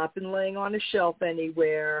 it's not been laying on a shelf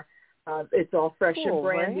anywhere. It's all fresh and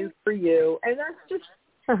brand new for you. And that's just,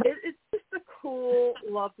 it's just a cool,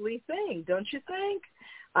 lovely thing, don't you think?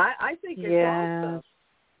 I think it's awesome.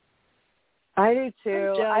 I do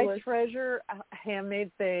too. I treasure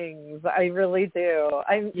handmade things. I really do.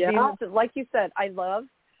 Like you said, I love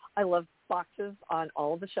boxes on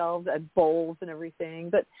all the shelves and bowls and everything.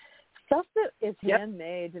 But stuff that is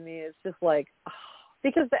handmade to me is just like,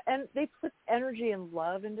 because they put energy and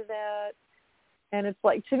love into that, and it's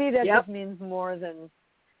like, to me that just means more than.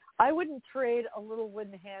 I wouldn't trade a little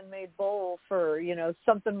wooden handmade bowl for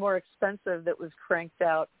something more expensive that was cranked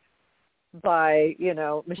out by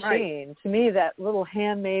machine. Right. To me, that little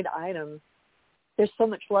handmade item, there's so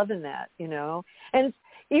much love in that, and it's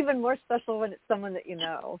even more special when it's someone that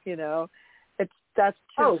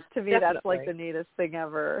to me, that's like the neatest thing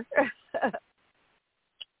ever.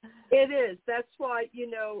 It is. That's why,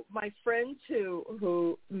 my friends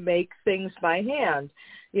who make things by hand,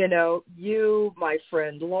 you, my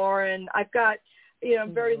friend Lauren, I've got,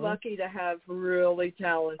 I'm very lucky to have really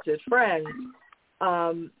talented friends.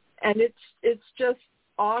 And it's just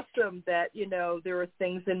awesome that, there are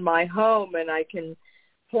things in my home and I can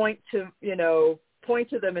point to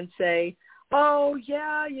them and say, oh,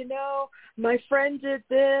 yeah, my friend did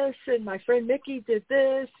this and my friend Mickie did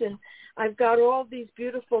this, and I've got all these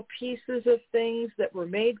beautiful pieces of things that were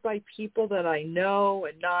made by people that I know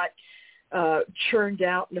and not churned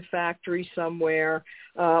out in a factory somewhere.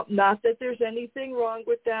 Not that there's anything wrong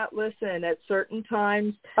with that. Listen, at certain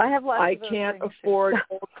times I can't afford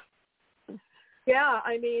Yeah,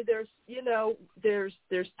 I mean, there's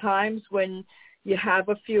times when you have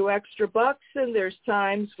a few extra bucks, and there's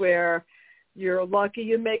times where you're lucky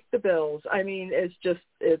you make the bills. I mean, it's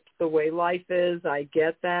the way life is. I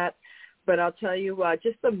get that. But I'll tell you what,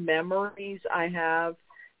 just the memories I have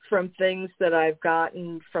from things that I've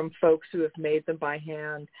gotten from folks who have made them by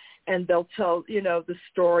hand, and they'll tell, the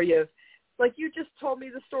story of, like you just told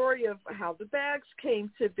me the story of how the bags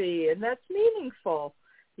came to be, and that's meaningful.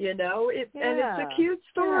 And it's a cute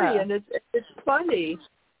story, and it's funny,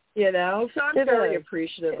 So I'm very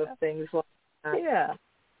appreciative of things like that. Yeah.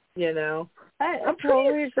 I'm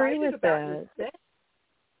totally agree with that. Yeah.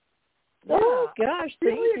 Oh gosh,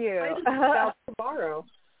 thank you. About tomorrow.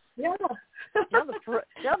 Yeah. Now the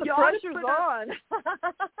pressure's on.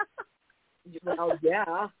 Well,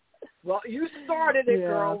 yeah. Well, you started it,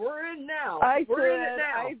 girl. We're in now. We're in it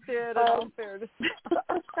now. I did. I'm fair to say.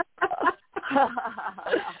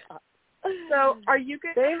 So, are you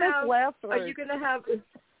going to have?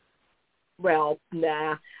 Well,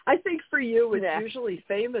 nah. I think for you it's usually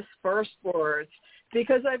famous first words,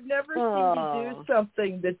 because I've never seen you do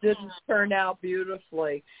something that didn't turn out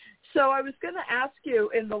beautifully. So I was going to ask you,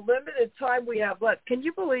 in the limited time we have left, can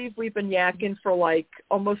you believe we've been yakking for like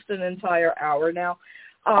almost an entire hour now?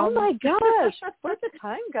 Oh my gosh, where'd the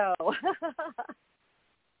time go?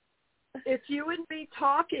 It's you and me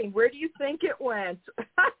talking. Where do you think it went?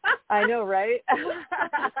 I know, right?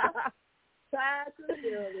 That's a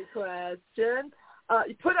really question.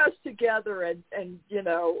 You put us together, and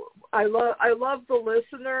I love the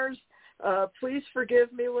listeners. Please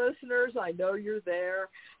forgive me, listeners. I know you're there.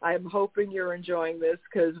 I'm hoping you're enjoying this,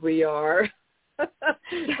 because we are. But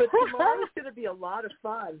tomorrow's going to be a lot of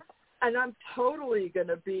fun. And I'm totally going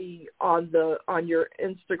to be on your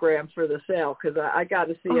Instagram for the sale, because I got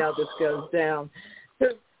to see how this goes down.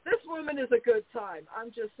 This woman is a good time. I'm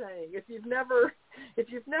just saying, if you've never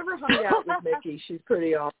hung out with Mickie, she's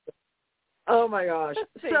pretty awesome. Oh my gosh!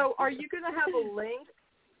 So, are you going to have a link?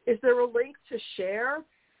 Is there a link to share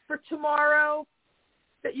for tomorrow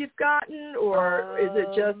that you've gotten, or is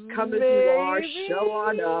it just come as you are, show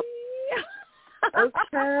on up?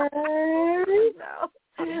 Okay. No.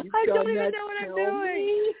 I don't even know what I'm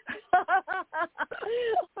doing.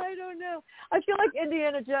 I don't know. I feel like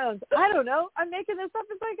Indiana Jones. I don't know. I'm making this up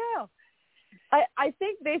as I go. I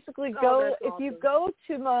think basically if you go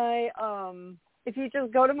to my if you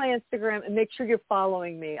just go to my Instagram and make sure you're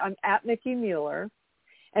following me. I'm at Mickie Mueller,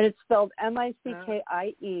 and it's spelled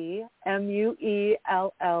MICKIE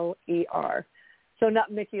MUELLER. So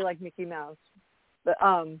not Mickey like Mickey Mouse, but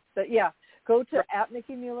yeah. Go to at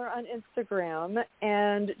Mickie Mueller on Instagram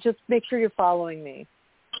and just make sure you're following me.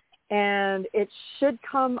 And it should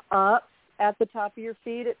come up at the top of your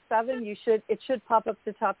feed at 7. It should pop up at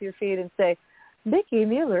the top of your feed and say, Mickie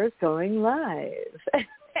Mueller is going live.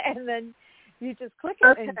 And then you just click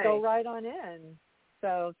it and go right on in.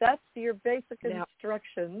 So that's your basic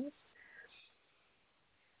instructions.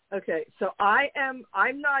 Okay, so I'm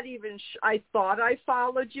not even, I thought I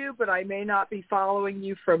followed you, but I may not be following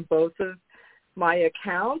you from both of my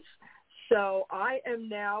accounts. So I am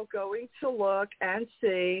now going to look and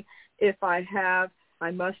see if I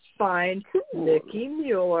must find Mickie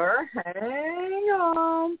Mueller. Hang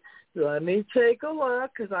on. Let me take a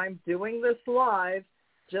look because I'm doing this live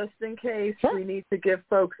just in case we need to give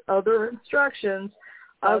folks other instructions.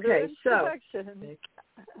 Okay, so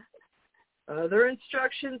other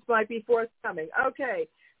instructions might be forthcoming. Okay,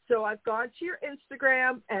 so I've gone to your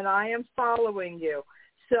Instagram, and I am following you.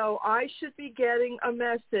 So I should be getting a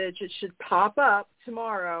message. It should pop up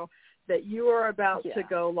tomorrow that you are about to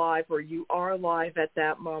go live, or you are live at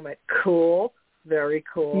that moment. Cool. Very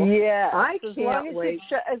cool. Yeah. I can't wait.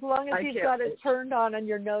 As long as you've got it turned on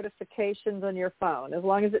your notifications on your phone. As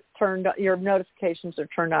long as it's turned on, your notifications are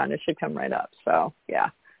turned on, it should come right up. So, yeah.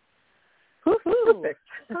 Perfect.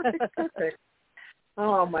 Perfect.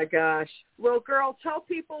 Oh, my gosh. Well, girl, tell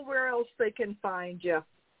people where else they can find you.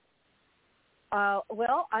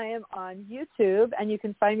 Well, I am on YouTube, and you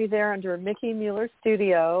can find me there under Mickie Mueller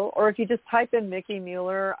Studio, or if you just type in Mickie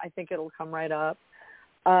Mueller, I think it'll come right up.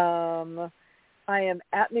 I am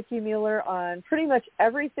at Mickie Mueller on pretty much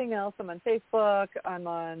everything else. I'm on Facebook. I'm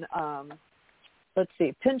on,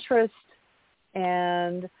 Pinterest,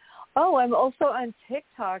 and I'm also on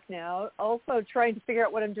TikTok now, also trying to figure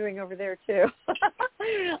out what I'm doing over there, too.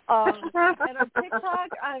 And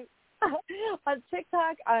on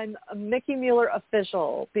TikTok, I'm Mickie Mueller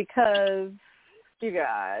Official because, you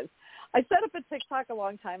guys, I set up a TikTok a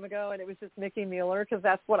long time ago, and it was just Mickie Mueller because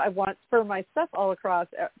that's what I want for my stuff all across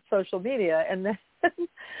social media. And then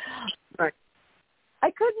I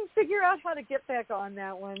couldn't figure out how to get back on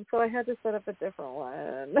that one, so I had to set up a different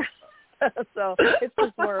one. So it's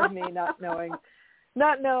just more of me not knowing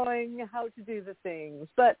how to do the things.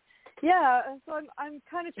 But yeah, so I'm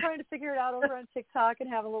kind of trying to figure it out over on TikTok and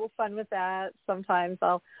have a little fun with that. Sometimes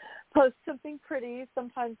I'll post something pretty,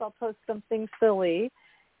 sometimes I'll post something silly,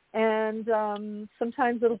 and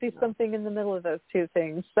sometimes it'll be something in the middle of those two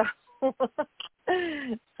things. So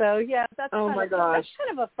yeah, that's kind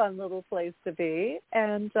of a fun little place to be.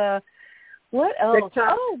 And what else?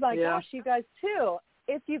 TikTok. Oh my gosh, you guys too.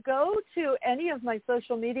 If you go to any of my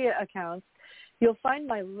social media accounts, you'll find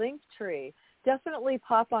my link tree. Definitely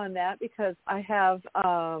pop on that because I have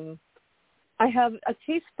a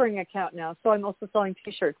Teespring account now, so I'm also selling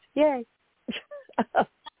T-shirts. Yay! Oh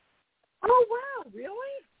wow,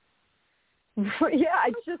 really? Yeah,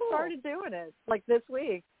 I just started doing it like this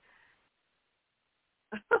week.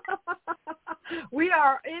 We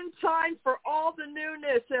are in time for all the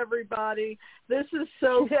newness, everybody. This is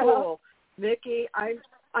so cool. Mickie,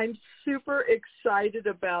 I'm super excited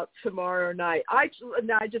about tomorrow night. I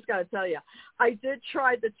just got to tell you, I did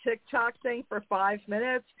try the TikTok thing for 5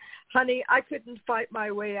 minutes. Honey, I couldn't fight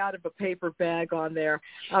my way out of a paper bag on there.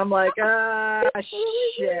 I'm like,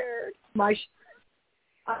 shit.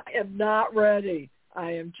 I am not ready.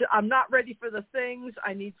 I'm not ready for the things.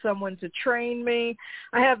 I need someone to train me.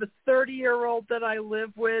 I have a 30-year-old that I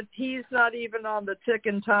live with. He's not even on the tick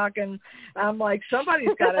and talk, and I'm like,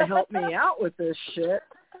 somebody's got to help me out with this shit.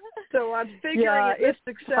 So I'm figuring if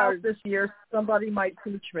this succeeds this year, somebody might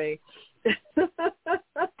teach me.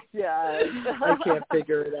 Yeah. I can't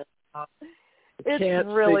figure it out. It's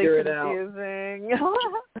really confusing.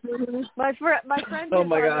 My friend, oh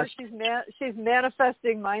my gosh, she's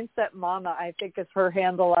Manifesting Mindset Mama, I think is her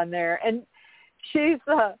handle on there, and she's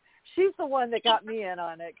the one that got me in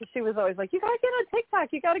on it because she was always like, "You gotta get on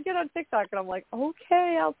TikTok, you gotta get on TikTok," and I'm like,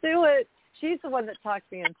 "Okay, I'll do it." She's the one that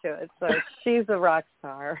talked me into it, so she's a rock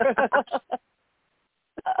star.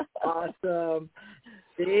 Awesome.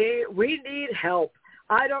 See, we need help.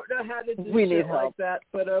 I don't know how to do shit like that,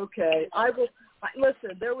 but okay. I will.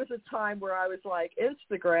 Listen, there was a time where I was like,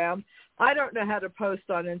 Instagram, I don't know how to post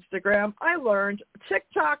on Instagram. I learned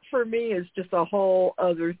TikTok for me is just a whole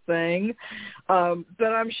other thing. But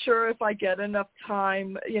I'm sure if I get enough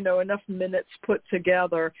time, enough minutes put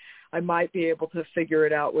together, I might be able to figure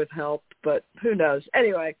it out with help, but who knows?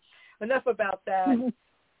 Anyway, enough about that.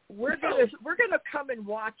 We're gonna come and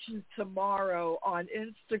watch you tomorrow on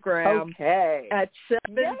Instagram at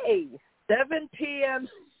 7 p.m.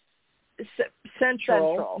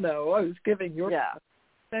 Central. No, I was giving your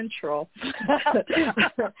Central.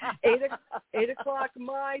 8 o'clock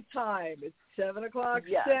my time. It's 7 o'clock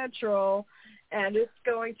Central, and it's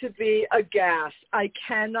going to be a gas. I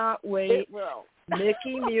cannot wait. It will.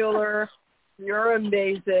 Mickie Mueller, you're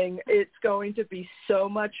amazing. It's going to be so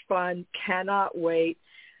much fun. Cannot wait.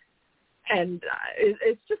 And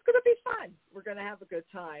it's just going to be fun. We're going to have a good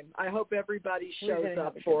time. I hope everybody shows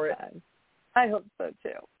up for it. I hope so,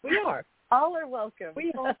 too. We are. All are welcome.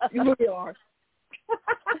 We are. We are.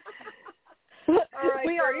 All right,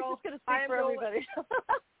 we are. girl. You're just going to speak for everybody.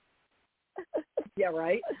 Yeah,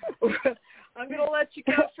 right. I'm going to let you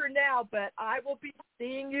go for now, but I will be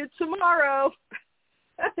seeing you tomorrow.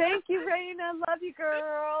 Thank you, Raina. Love you,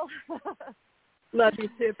 girl. Love you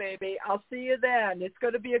too, baby. I'll see you then. It's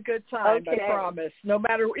going to be a good time, okay. I promise. No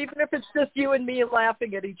matter, even if it's just you and me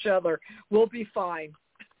laughing at each other, we'll be fine.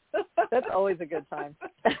 That's always a good time.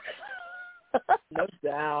 No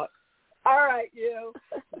doubt. All right, you.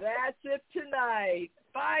 That's it tonight.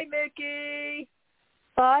 Bye, Mickie.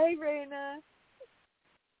 Bye, Raina.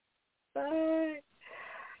 Bye.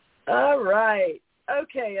 All right.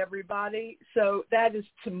 Okay, everybody. So that is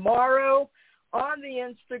tomorrow on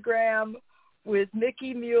the Instagram with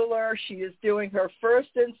Mickie Mueller. She is doing her first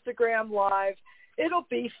Instagram Live. It'll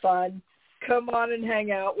be fun. Come on and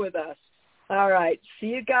hang out with us. All right. See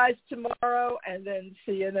you guys tomorrow, and then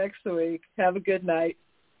see you next week. Have a good night.